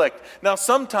conflict. Now,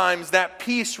 sometimes that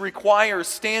peace requires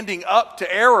standing up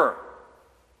to error.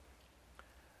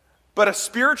 But a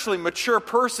spiritually mature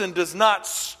person does not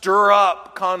stir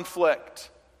up conflict.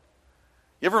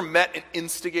 You ever met an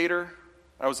instigator?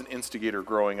 I was an instigator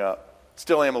growing up.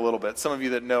 Still am a little bit. Some of you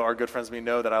that know, our good friends of me,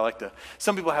 know that I like to.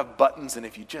 Some people have buttons, and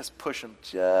if you just push them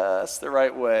just the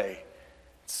right way,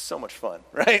 it's so much fun,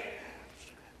 right?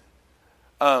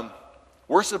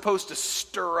 We're supposed to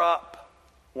stir up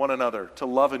one another to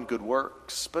love and good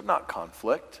works, but not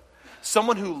conflict.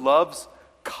 Someone who loves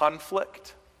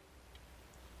conflict,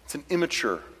 it's an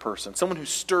immature person. Someone who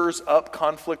stirs up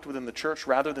conflict within the church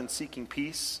rather than seeking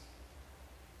peace,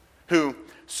 who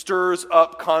stirs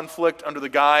up conflict under the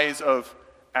guise of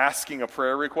asking a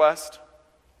prayer request.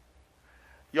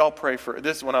 Y'all pray for,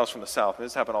 this when I was from the South,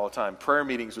 this happened all the time. Prayer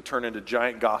meetings would turn into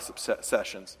giant gossip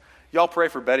sessions. Y'all pray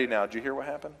for Betty now. Did you hear what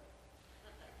happened?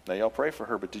 Now y'all pray for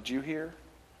her, but did you hear?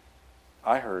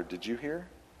 I heard. Did you hear?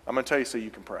 I'm going to tell you so you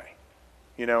can pray.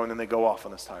 And then they go off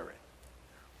on this tirade.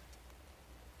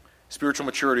 Spiritual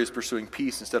maturity is pursuing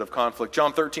peace instead of conflict.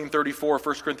 John 13:34,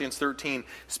 1 Corinthians 13,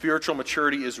 spiritual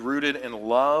maturity is rooted in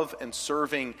love and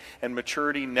serving, and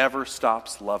maturity never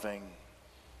stops loving.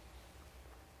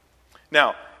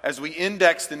 Now, as we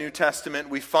index the New Testament,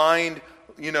 we find,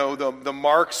 the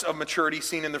marks of maturity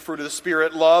seen in the fruit of the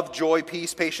Spirit: love, joy,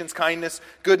 peace, patience, kindness,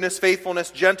 goodness,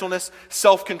 faithfulness, gentleness,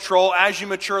 self-control. As you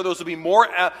mature, those will be more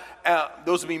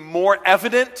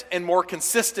evident and more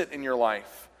consistent in your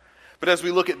life. But as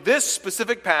we look at this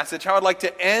specific passage, how I'd like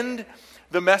to end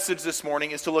the message this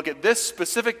morning is to look at this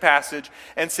specific passage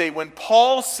and say, when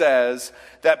Paul says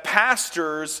that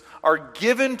pastors are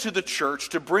given to the church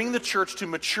to bring the church to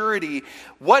maturity,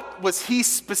 what was he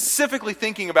specifically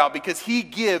thinking about? Because he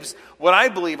gives what I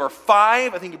believe are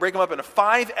five, I think you break them up into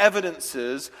five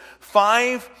evidences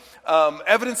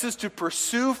to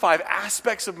pursue, five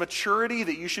aspects of maturity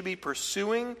that you should be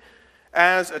pursuing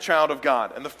as a child of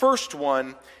God. And the first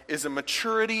one is a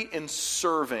maturity in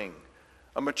serving.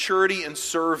 A maturity in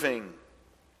serving.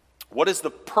 What is the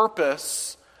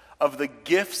purpose of the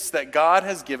gifts that God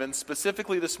has given?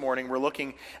 Specifically this morning, we're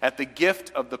looking at the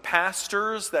gift of the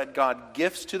pastors that God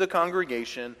gifts to the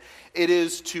congregation. It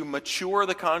is to mature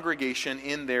the congregation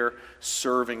in their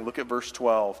serving. Look at verse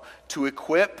 12. To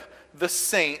equip the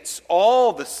saints,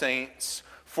 all the saints,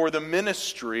 for the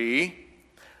ministry,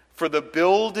 for the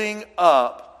building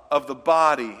up of the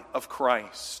body of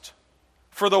Christ.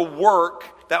 For the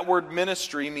work, that word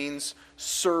ministry means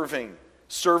serving.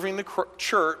 Serving the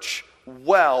church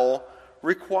well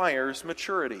requires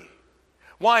maturity.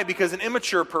 Why? Because an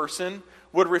immature person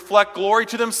would reflect glory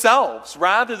to themselves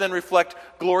rather than reflect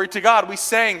glory to God. We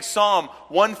sang Psalm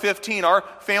 115. Our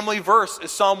family verse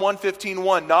is Psalm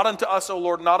 115:1. Not unto us, O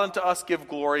Lord, not unto us give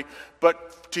glory,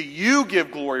 but to you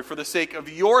give glory for the sake of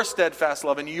your steadfast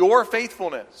love and your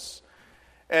faithfulness.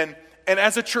 And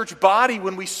as a church body,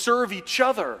 when we serve each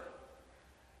other,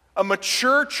 a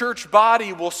mature church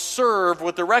body will serve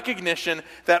with the recognition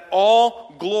that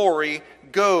all glory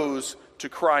goes to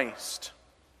Christ.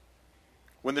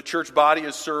 When the church body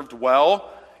is served well,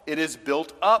 it is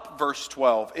built up, verse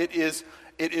 12. It is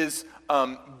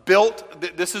built.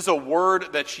 This is a word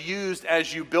that's used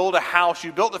as you build a house.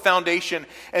 You built the foundation,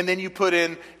 and then you put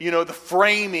in, the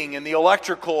framing and the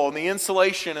electrical and the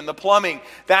insulation and the plumbing.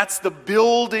 That's the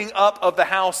building up of the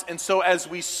house. And so as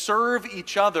we serve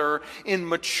each other in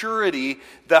maturity,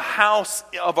 the house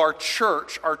of our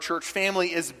church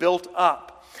family is built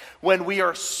up. When we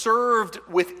are served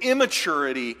with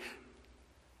immaturity,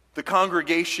 the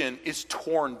congregation is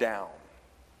torn down.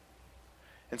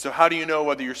 And so how do you know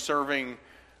whether you're serving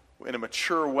in a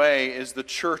mature way? Is the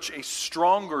church a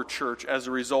stronger church as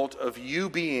a result of you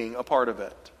being a part of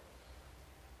it?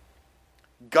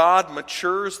 God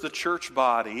matures the church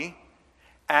body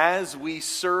as we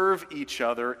serve each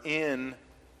other in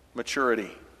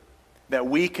maturity, that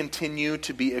we continue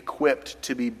to be equipped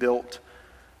to be built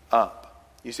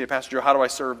up. You say, Pastor Joe, how do I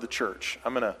serve the church?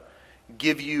 I'm going to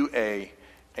give you a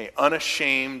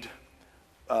unashamed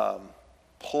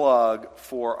plug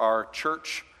for our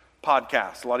church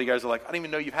podcast. A lot of you guys are like, I didn't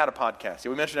even know you've had a podcast. Yeah,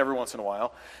 we mention it every once in a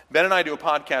while. Ben and I do a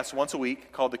podcast once a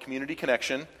week called The Community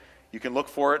Connection. You can look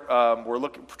for it. We're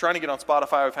trying to get on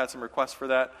Spotify. We've had some requests for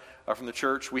that from the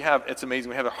church. It's amazing.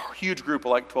 We have a huge group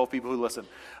of like 12 people who listen.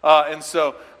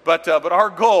 But our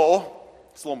goal,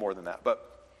 it's a little more than that, but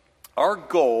our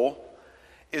goal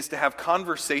is to have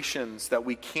conversations that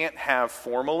we can't have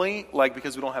formally, like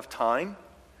because we don't have time.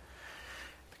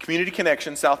 Community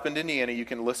Connection, South Bend, Indiana, you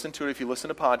can listen to it if you listen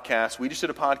to podcasts. We just did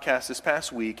a podcast this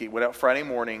past week. It went out Friday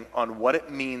morning on what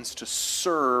it means to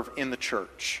serve in the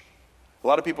church. A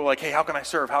lot of people are like, hey, how can I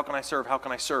serve? How can I serve? How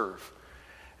can I serve?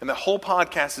 And the whole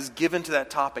podcast is given to that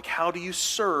topic. How do you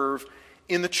serve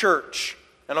in the church?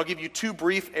 And I'll give you two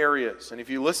brief areas. And if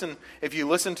you listen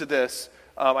to this,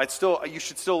 you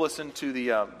should still listen to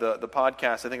the podcast.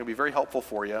 I think it'll be very helpful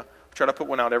for you. We try to put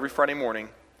one out every Friday morning.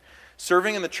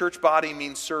 Serving in the church body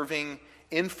means serving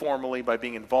informally by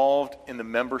being involved in the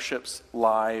membership's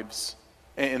lives,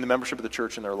 in the membership of the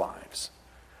church in their lives.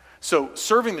 So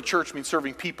serving the church means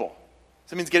serving people.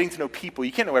 So it means getting to know people.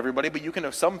 You can't know everybody, but you can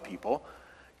know some people.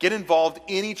 Get involved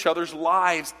in each other's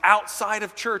lives outside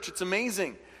of church. It's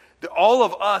amazing that all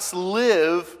of us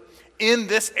live in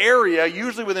this area,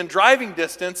 usually within driving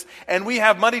distance, and we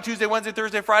have Monday, Tuesday, Wednesday,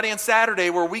 Thursday, Friday, and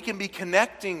Saturday where we can be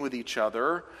connecting with each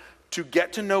other to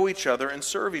get to know each other and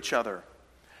serve each other.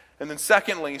 And then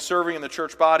secondly, serving in the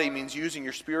church body means using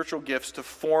your spiritual gifts to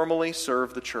formally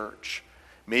serve the church.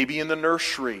 Maybe in the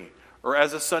nursery, or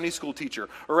as a Sunday school teacher,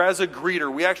 or as a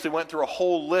greeter. We actually went through a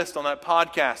whole list on that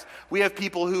podcast. We have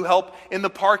people who help in the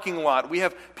parking lot. We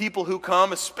have people who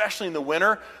come, especially in the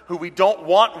winter, who we don't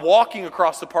want walking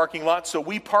across the parking lot, so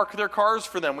we park their cars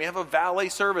for them. We have a valet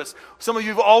service. Some of you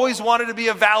have always wanted to be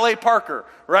a valet parker,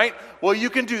 right? Well,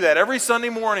 you can do that every Sunday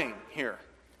morning here.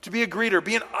 To be a greeter,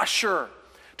 be an usher,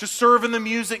 to serve in the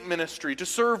music ministry, to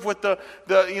serve with the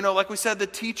like we said, the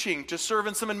teaching, to serve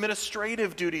in some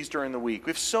administrative duties during the week.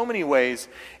 We have so many ways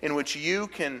in which you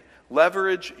can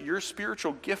leverage your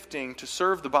spiritual gifting to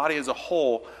serve the body as a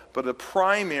whole, but the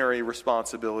primary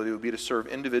responsibility would be to serve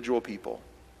individual people.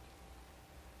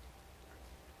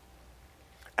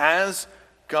 As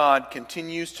God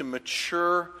continues to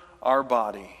mature our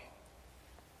body,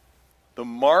 the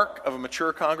mark of a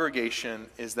mature congregation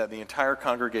is that the entire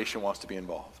congregation wants to be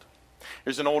involved.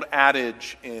 There's an old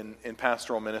adage in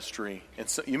pastoral ministry, and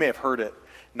so, you may have heard it.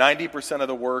 90% of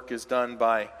the work is done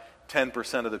by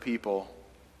 10% of the people,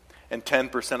 and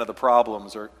 90% of the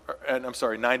problems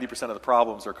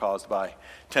are caused by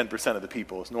 10% of the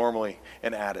people. It's normally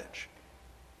an adage.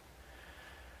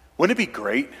 Wouldn't it be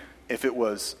great if it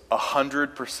was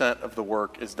 100% of the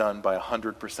work is done by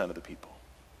 100% of the people?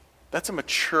 That's a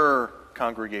mature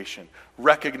congregation,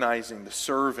 recognizing the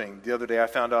serving. The other day I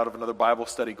found out of another Bible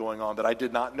study going on that I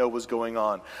did not know was going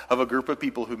on, of a group of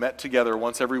people who met together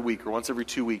once every week or once every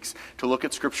 2 weeks to look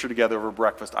at Scripture together over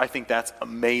breakfast. I think that's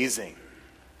amazing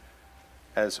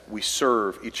as we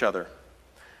serve each other.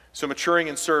 So maturing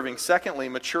and serving. Secondly,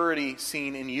 maturity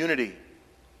seen in unity.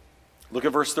 Look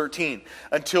at verse 13.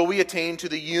 Until we attain to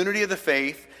the unity of the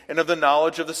faith and of the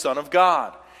knowledge of the Son of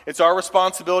God. It's our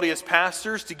responsibility as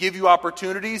pastors to give you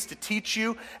opportunities to teach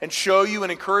you and show you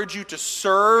and encourage you to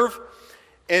serve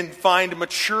and find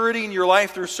maturity in your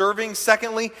life through serving.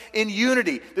 Secondly, in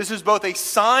unity. This is both a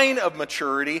sign of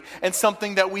maturity and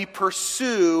something that we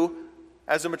pursue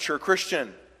as a mature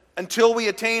Christian. Until we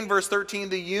attain, verse 13,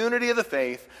 the unity of the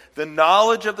faith, the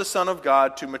knowledge of the Son of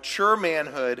God, to mature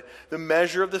manhood, the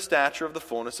measure of the stature of the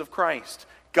fullness of Christ.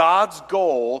 God's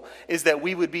goal is that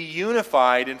we would be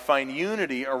unified and find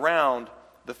unity around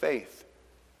the faith.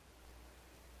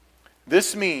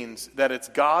 This means that it's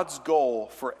God's goal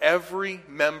for every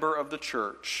member of the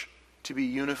church to be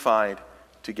unified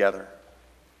together.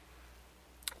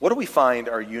 What do we find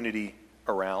our unity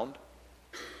around?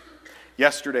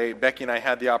 Yesterday, Becky and I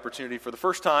had the opportunity for the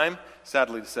first time,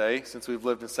 sadly to say, since we've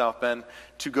lived in South Bend,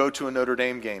 to go to a Notre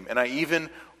Dame game. And I even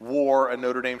wore a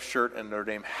Notre Dame shirt and a Notre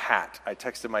Dame hat. I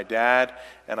texted my dad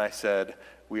and I said,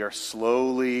 "We are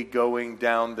slowly going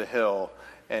down the hill."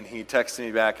 And he texted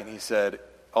me back and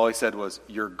all he said was,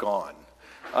 "You're gone."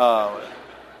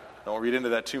 Don't read into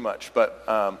that too much,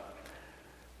 but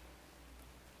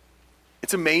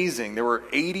it's amazing. There were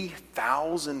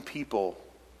 80,000 people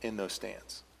in those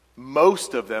stands.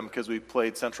 Most of them, because we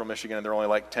played Central Michigan, and there are only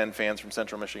like 10 fans from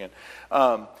Central Michigan.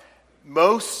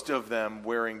 Most of them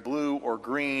wearing blue or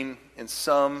green in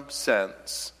some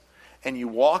sense. And you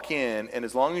walk in, and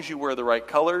as long as you wear the right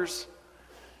colors,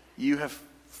 you have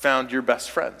found your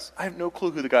best friends. I have no clue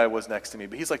who the guy was next to me,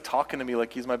 but he's like talking to me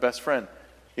like he's my best friend,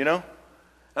 you know?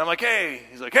 And I'm like, "Hey."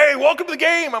 He's like, "Hey, welcome to the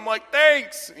game." I'm like,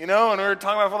 "Thanks," you know? And we were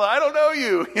talking about, "I don't know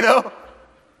you," you know?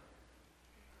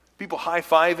 People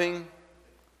high-fiving,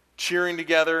 cheering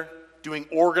together. doing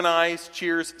organized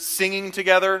cheers, singing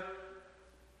together,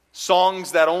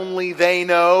 songs that only they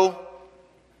know.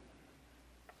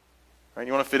 Right?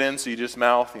 You want to fit in, so you just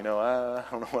mouth, I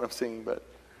don't know what I'm singing, but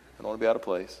I don't want to be out of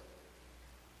place.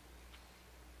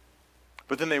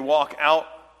 But then they walk out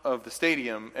of the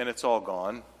stadium and it's all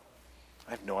gone.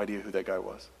 I have no idea who that guy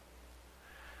was.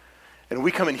 And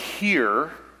we come in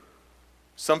here,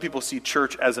 some people see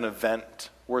church as an event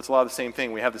where it's a lot of the same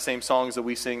thing. We have the same songs that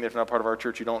we sing. If you're not part of our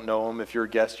church, you don't know them. If you're a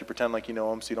guest, you pretend like you know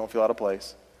them so you don't feel out of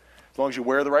place. As long as you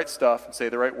wear the right stuff and say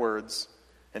the right words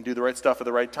and do the right stuff at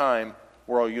the right time,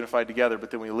 we're all unified together,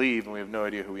 but then we leave and we have no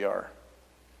idea who we are.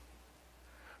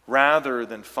 Rather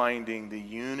than finding the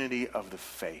unity of the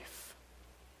faith,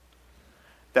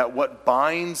 that what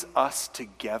binds us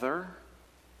together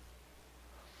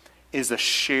is a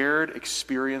shared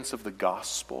experience of the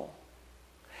gospel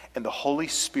and the Holy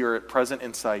Spirit present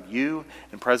inside you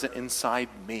and present inside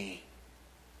me.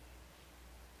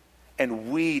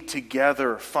 And we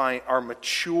together are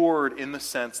matured in the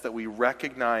sense that we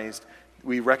recognize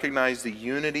the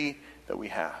unity that we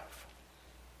have.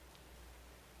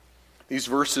 These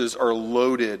verses are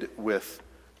loaded with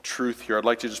truth here. I'd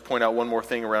like to just point out one more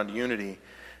thing around unity,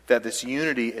 that this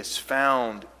unity is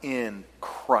found in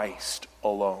Christ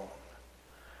alone.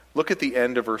 Look at the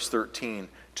end of verse 13.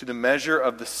 To the measure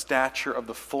of the stature of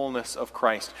the fullness of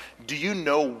Christ. Do you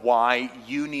know why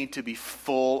you need to be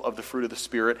full of the fruit of the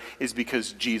Spirit? Is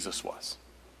because Jesus was.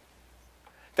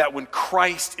 That when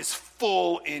Christ is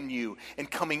full in you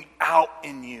and coming out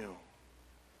in you,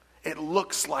 it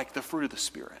looks like the fruit of the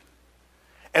Spirit.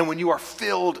 And when you are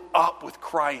filled up with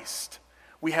Christ,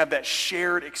 we have that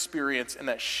shared experience and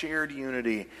that shared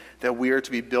unity that we are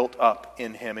to be built up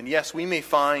in Him. And yes, we may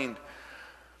find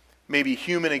maybe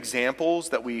human examples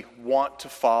that we want to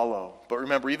follow. But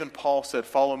remember, even Paul said,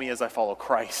 follow me as I follow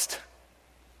Christ.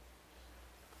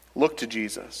 Look to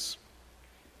Jesus.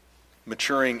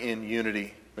 Maturing in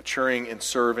unity, maturing in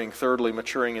serving. Thirdly,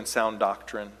 maturing in sound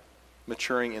doctrine.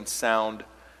 Maturing in sound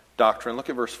doctrine. Look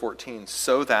at verse 14.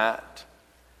 So that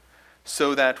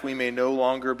we may no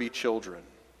longer be children.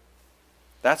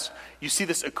 You see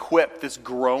this equip, this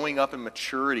growing up in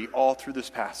maturity all through this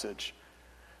passage.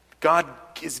 God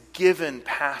has given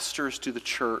pastors to the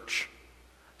church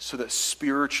so that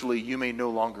spiritually you may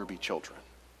no longer be children,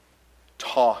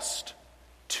 tossed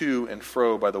to and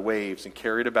fro by the waves and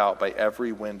carried about by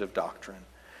every wind of doctrine,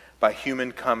 by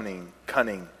human cunning,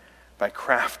 by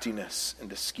craftiness and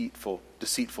deceitful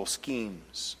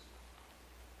schemes.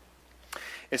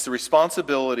 It's the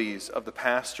responsibilities of the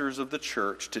pastors of the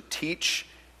church to teach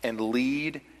and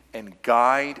lead and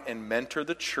guide and mentor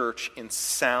the church in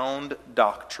sound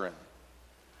doctrine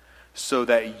so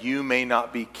that you may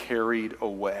not be carried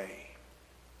away.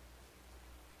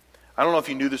 I don't know if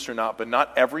you knew this or not, but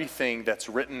not everything that's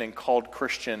written and called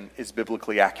Christian is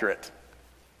biblically accurate.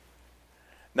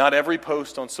 Not every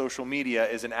post on social media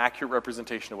is an accurate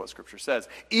representation of what Scripture says.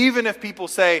 Even if people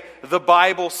say, the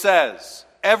Bible says,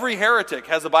 every heretic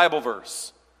has a Bible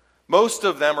verse. Most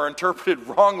of them are interpreted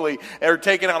wrongly and are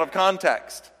taken out of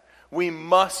context. We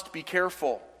must be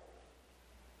careful.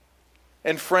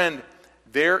 And friend,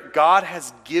 God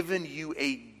has given you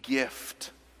a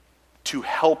gift to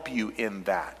help you in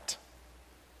that.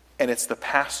 And it's the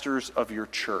pastors of your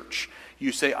church.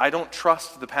 You say, I don't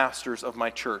trust the pastors of my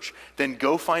church. Then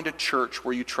go find a church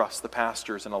where you trust the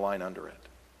pastors and align under it.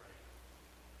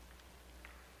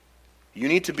 You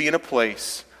need to be in a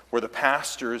place where the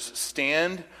pastors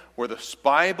stand, where the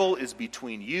Bible is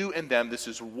between you and them. This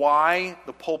is why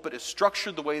the pulpit is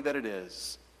structured the way that it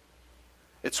is.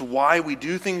 It's why we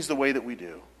do things the way that we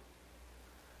do.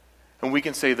 And we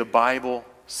can say, the Bible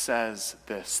says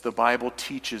this. The Bible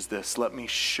teaches this. Let me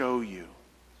show you.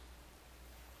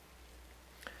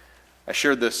 I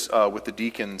shared this with the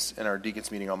deacons in our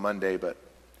deacons meeting on Monday, but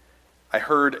I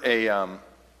heard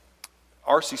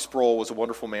R.C. Sproul was a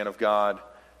wonderful man of God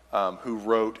who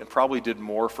wrote and probably did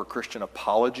more for Christian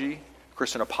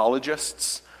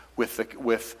apologists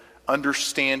with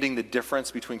understanding the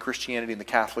difference between Christianity and the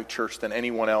Catholic Church than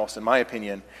anyone else, in my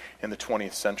opinion, in the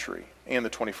 20th century and the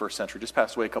 21st century. Just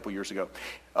passed away a couple years ago.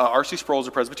 R.C. Sproul is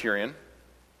a Presbyterian.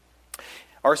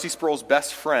 R.C. Sproul's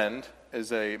best friend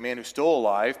is a man who's still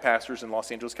alive, pastors in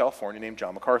Los Angeles, California, named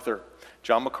John MacArthur.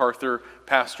 John MacArthur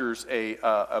pastors a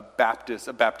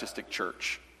Baptistic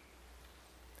church.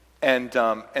 And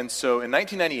so in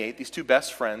 1998, these two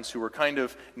best friends who were kind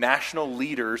of national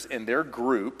leaders in their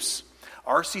groups,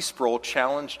 R.C. Sproul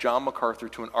challenged John MacArthur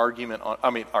to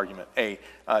a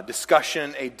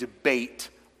discussion, a debate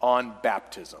on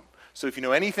baptism. So if you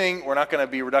know anything, we're not going to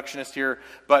be reductionist here,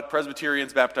 but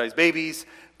Presbyterians baptize babies,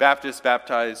 Baptists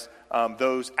baptize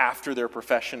those after their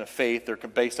profession of faith. They're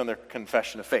based on their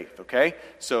confession of faith, okay?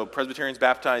 So Presbyterians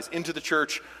baptize into the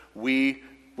church. We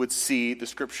would see the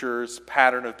Scripture's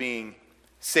pattern of being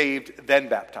saved, then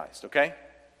baptized, okay?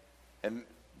 And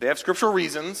they have scriptural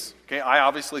reasons, okay? I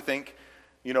obviously think,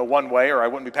 one way, or I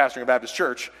wouldn't be pastoring a Baptist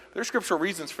church. There's scriptural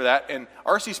reasons for that, and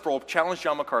R.C. Sproul challenged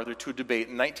John MacArthur to a debate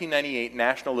in 1998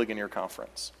 National Ligonier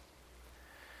Conference.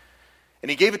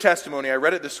 And he gave a testimony, I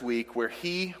read it this week, where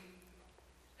he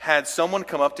had someone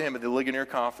come up to him at the Ligonier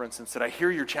Conference and said, I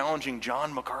hear you're challenging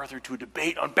John MacArthur to a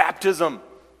debate on baptism.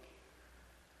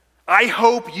 I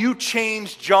hope you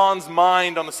change John's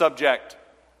mind on the subject.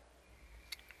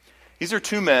 These are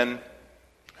two men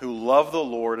who love the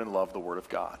Lord and love the Word of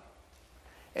God.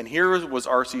 And here was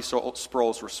R.C.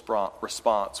 Sproul's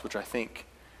response, which I think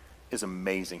is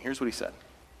amazing. Here's what he said.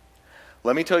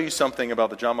 Let me tell you something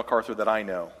about the John MacArthur that I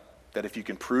know, that if you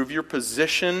can prove your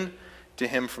position to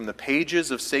him from the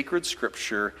pages of sacred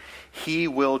Scripture, he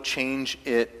will change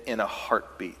it in a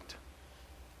heartbeat.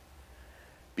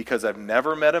 Because I've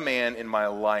never met a man in my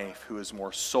life who is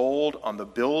more sold on the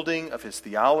building of his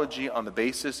theology on the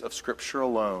basis of Scripture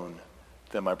alone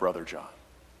than my brother John.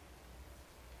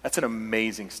 That's an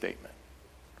amazing statement.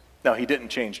 Now, he didn't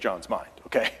change John's mind,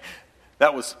 okay?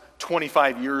 That was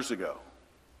 25 years ago.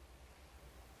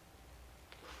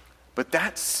 But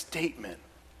that statement,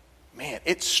 man,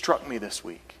 it struck me this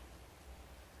week.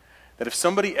 That if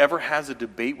somebody ever has a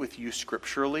debate with you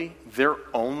scripturally, their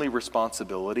only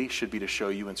responsibility should be to show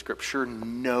you in Scripture,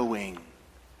 knowing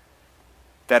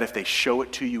that if they show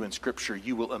it to you in Scripture,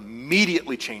 you will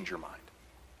immediately change your mind.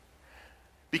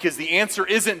 Because the answer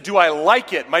isn't, do I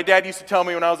like it? My dad used to tell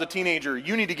me when I was a teenager,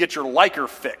 you need to get your liker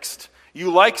fixed. You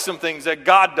like some things that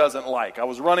God doesn't like. I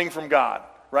was running from God,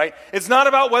 right? It's not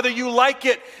about whether you like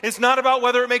it. It's not about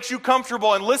whether it makes you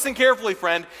comfortable. And listen carefully,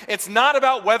 friend. It's not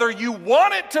about whether you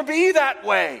want it to be that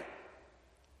way.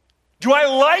 Do I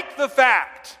like the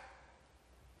fact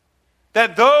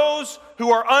that those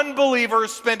who are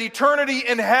unbelievers spend eternity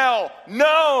in hell?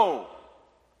 No.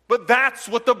 But that's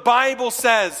what the Bible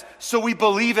says, so we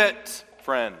believe it,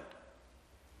 friend.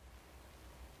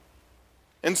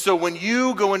 And so when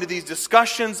you go into these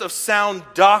discussions of sound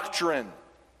doctrine,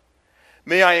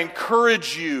 may I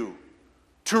encourage you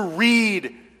to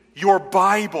read your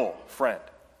Bible, friend.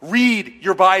 Read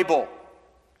your Bible.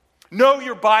 Know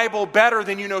your Bible better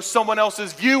than you know someone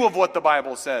else's view of what the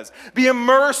Bible says. Be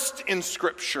immersed in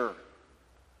Scripture.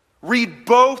 Read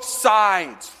both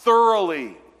sides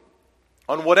thoroughly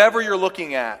on whatever you're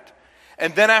looking at.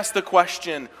 And then ask the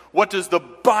question, what does the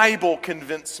Bible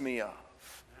convince me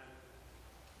of?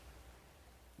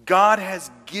 God has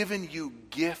given you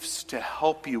gifts to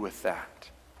help you with that.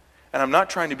 And I'm not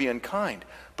trying to be unkind,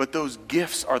 but those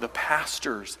gifts are the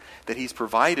pastors that He's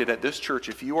provided at this church.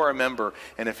 If you are a member,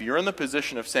 and if you're in the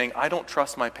position of saying, I don't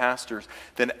trust my pastors,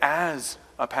 then as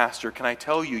a pastor, can I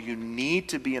tell you, you need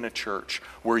to be in a church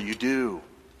where you do.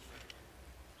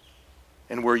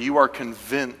 And where you are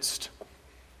convinced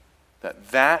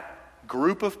that that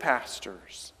group of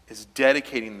pastors is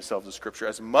dedicating themselves to Scripture.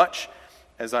 As much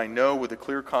as I know with a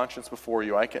clear conscience before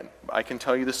you, I can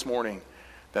tell you this morning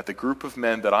that the group of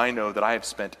men that I know that I have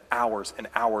spent hours and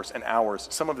hours and hours,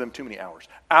 some of them too many hours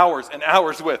and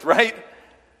hours with, right?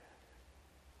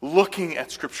 Looking at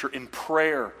Scripture in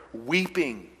prayer,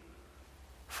 weeping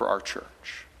for our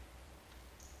church.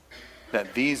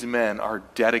 That these men are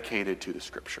dedicated to the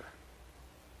Scripture.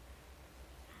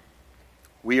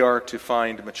 We are to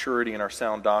find maturity in our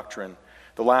sound doctrine.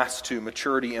 The last two,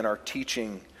 maturity in our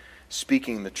teaching,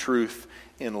 speaking the truth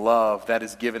in love. That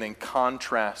is given in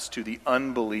contrast to the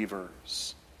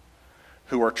unbelievers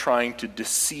who are trying to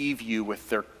deceive you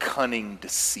with their cunning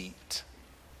deceit,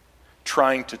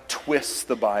 trying to twist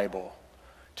the Bible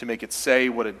to make it say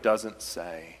what it doesn't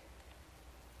say.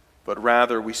 But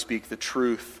rather, we speak the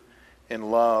truth in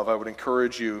love. I would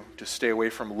encourage you to stay away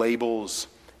from labels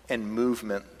and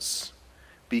movements.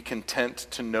 Be content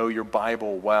to know your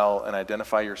Bible well and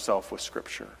identify yourself with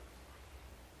Scripture.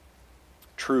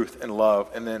 Truth and love.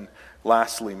 And then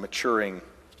lastly, maturing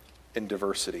in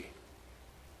diversity.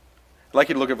 I'd like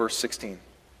you to look at verse 16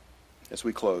 as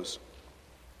we close.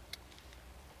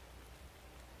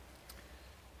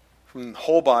 From the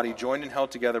whole body, joined and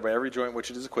held together by every joint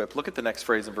which it is equipped. Look at the next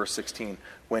phrase in verse 16.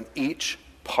 When each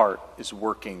part is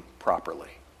working properly.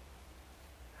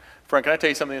 Friend, can I tell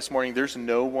you something this morning? There's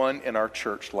no one in our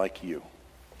church like you.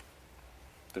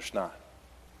 There's not.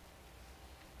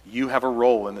 You have a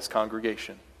role in this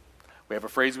congregation. We have a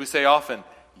phrase we say often,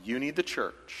 you need the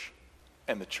church,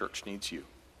 and the church needs you.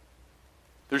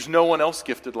 There's no one else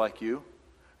gifted like you.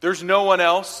 There's no one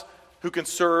else who can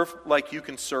serve like you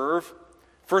can serve.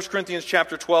 1 Corinthians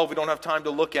chapter 12, we don't have time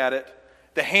to look at it.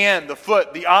 The hand, the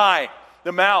foot, the eye,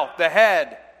 the mouth, the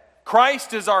head.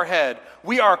 Christ is our head.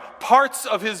 We are parts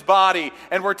of his body.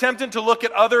 And we're tempted to look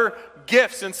at other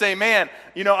gifts and say, man,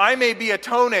 I may be a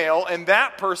toenail and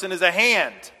that person is a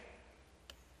hand.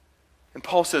 And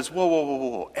Paul says,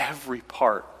 whoa. Every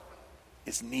part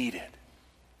is needed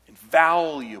and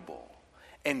valuable.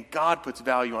 And God puts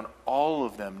value on all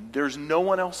of them. There's no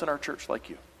one else in our church like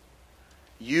you.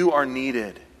 You are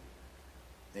needed,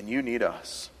 and you need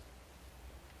us.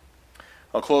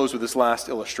 I'll close with this last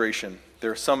illustration.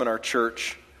 There are some in our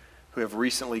church who have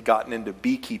recently gotten into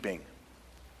beekeeping.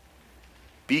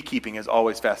 Beekeeping has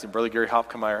always fascinated. Brother Gary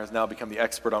Hopkemeyer has now become the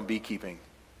expert on beekeeping.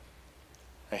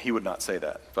 And he would not say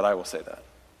that, but I will say that.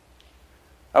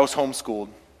 I was homeschooled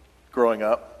growing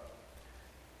up,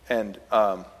 and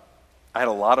I had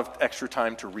a lot of extra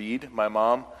time to read. My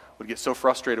mom would get so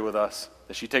frustrated with us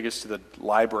that she'd take us to the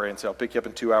library and say, I'll pick you up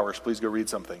in 2 hours, please go read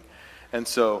something. And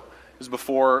so it was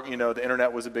before, the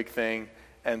internet was a big thing,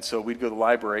 and so we'd go to the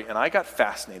library, and I got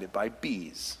fascinated by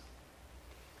bees.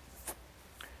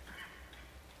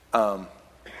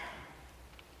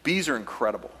 Bees are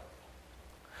incredible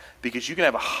because you can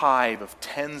have a hive of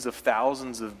tens of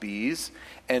thousands of bees,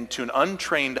 and to an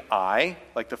untrained eye,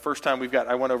 like the first time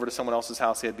I went over to someone else's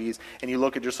house, they had bees, and you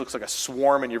look, it just looks like a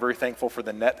swarm, and you're very thankful for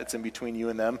the net that's in between you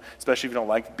and them, especially if you don't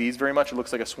like bees very much, it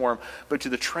looks like a swarm. But to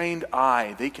the trained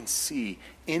eye, they can see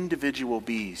individual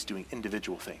bees doing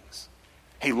individual things.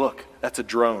 Hey, look, that's a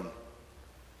drone.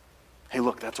 Hey,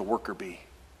 look, that's a worker bee.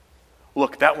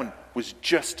 Look, that one was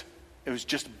just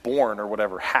born or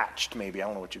whatever, hatched maybe, I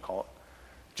don't know what you call it.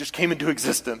 Just came into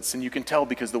existence, and you can tell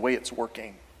because the way it's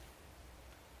working.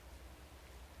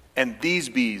 And these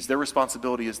bees, their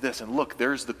responsibility is this, and look,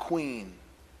 there's the queen.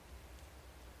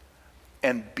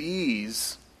 And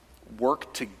bees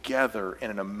work together in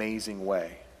an amazing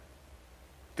way.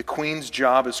 The queen's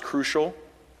job is crucial.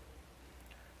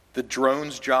 The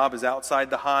drone's job is outside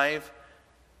the hive.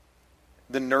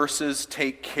 The nurses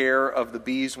take care of the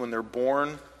bees when they're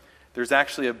born. There's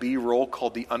actually a bee role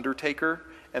called the undertaker,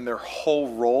 and their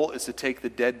whole role is to take the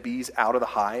dead bees out of the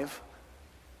hive.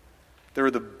 There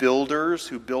are the builders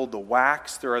who build the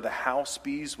wax. There are the house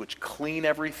bees which clean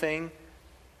everything.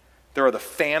 There are the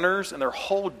fanners, and their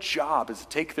whole job is to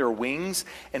take their wings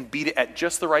and beat it at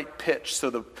just the right pitch so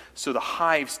the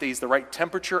hive stays the right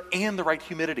temperature and the right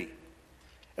humidity.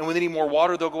 And when they need more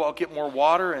water, they'll go out, get more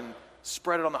water and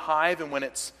spread it on the hive. And when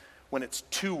it's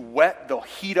too wet, they'll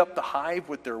heat up the hive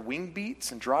with their wing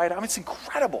beats and dry it out. It's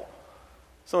incredible.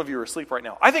 Some of you are asleep right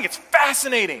now. I think it's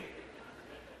fascinating.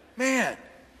 Man.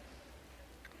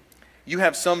 You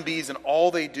have some bees, and all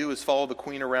they do is follow the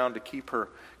queen around to keep her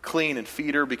clean and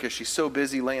feed her because she's so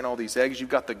busy laying all these eggs.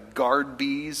 You've got the guard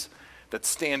bees that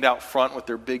stand out front with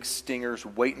their big stingers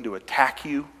waiting to attack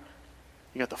you.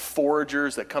 You got the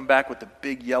foragers that come back with the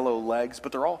big yellow legs,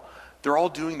 but they're all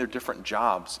doing their different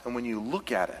jobs. And when you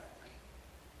look at it,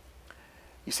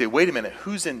 you say, wait a minute,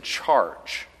 who's in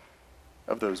charge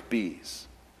of those bees?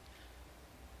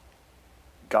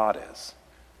 God is.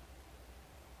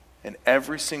 And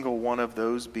every single one of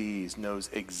those bees knows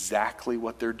exactly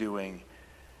what they're doing,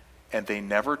 and they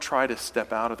never try to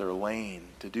step out of their lane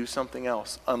to do something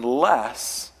else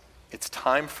unless it's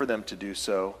time for them to do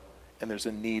so and there's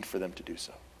a need for them to do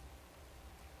so.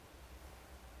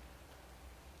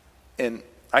 And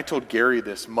I told Gary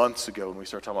this months ago when we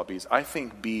started talking about bees. I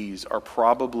think bees are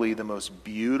probably the most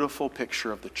beautiful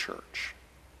picture of the church,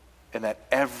 and that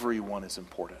everyone is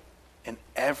important and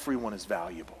everyone is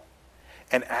valuable.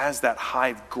 And as that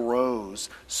hive grows,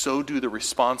 so do the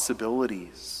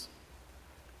responsibilities.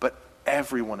 But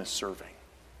everyone is serving.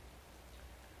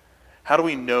 How do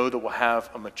we know that we'll have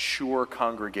a mature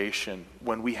congregation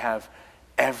when we have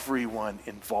everyone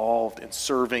involved in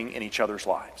serving in each other's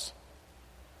lives?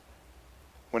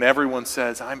 When everyone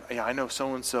says, I know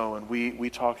so-and-so, and we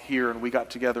talk here, and we got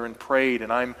together and prayed,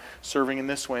 and I'm serving in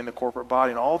this way in the corporate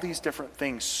body, and all these different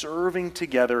things, serving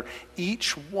together,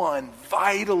 each one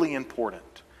vitally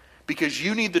important. Because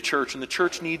you need the church, and the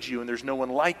church needs you, and there's no one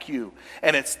like you.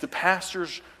 And it's the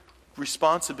pastor's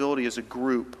responsibility as a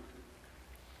group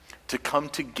to come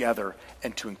together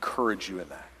and to encourage you in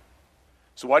that.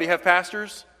 So why do you have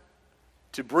pastors?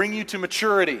 To bring you to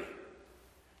maturity.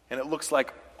 And it looks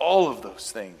like all of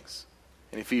those things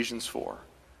in Ephesians 4.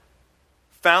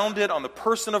 Founded on the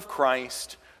person of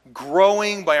Christ,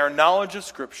 growing by our knowledge of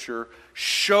Scripture,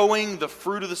 showing the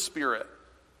fruit of the Spirit.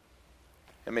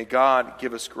 And may God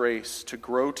give us grace to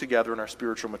grow together in our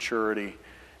spiritual maturity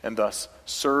and thus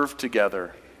serve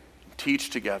together,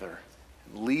 teach together,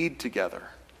 and lead together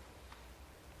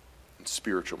in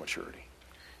spiritual maturity.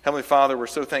 Heavenly Father, we're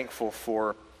so thankful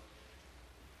for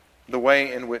the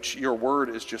way in which your word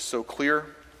is just so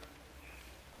clear.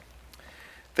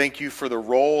 Thank you for the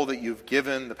role that you've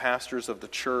given the pastors of the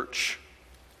church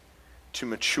to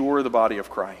mature the body of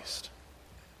Christ.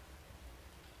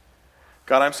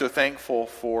 God, I'm so thankful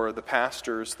for the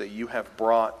pastors that you have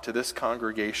brought to this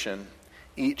congregation,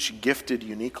 each gifted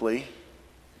uniquely,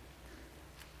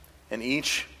 and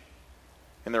each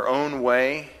in their own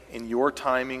way, in your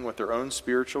timing, with their own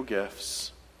spiritual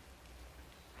gifts,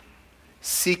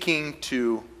 seeking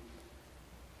to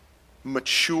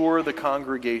mature the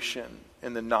congregation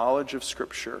in the knowledge of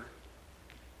Scripture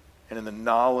and in the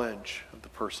knowledge of the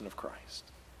person of Christ.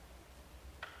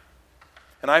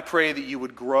 And I pray that you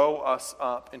would grow us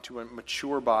up into a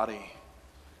mature body,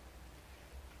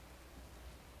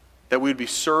 that we would be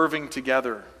serving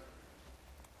together,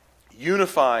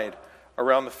 unified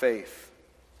around the faith,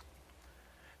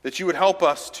 that you would help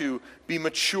us to be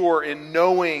mature in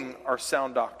knowing our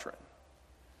sound doctrine,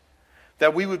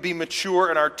 that we would be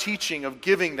mature in our teaching of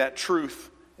giving that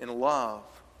truth in love,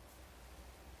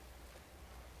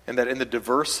 and that in the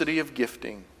diversity of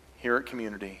gifting here at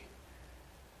Community,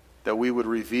 that we would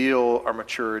reveal our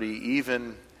maturity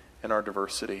even in our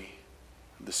diversity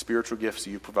of the spiritual gifts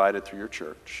that you provided through your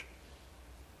church.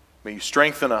 May you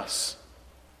strengthen us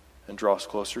and draw us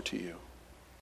closer to you.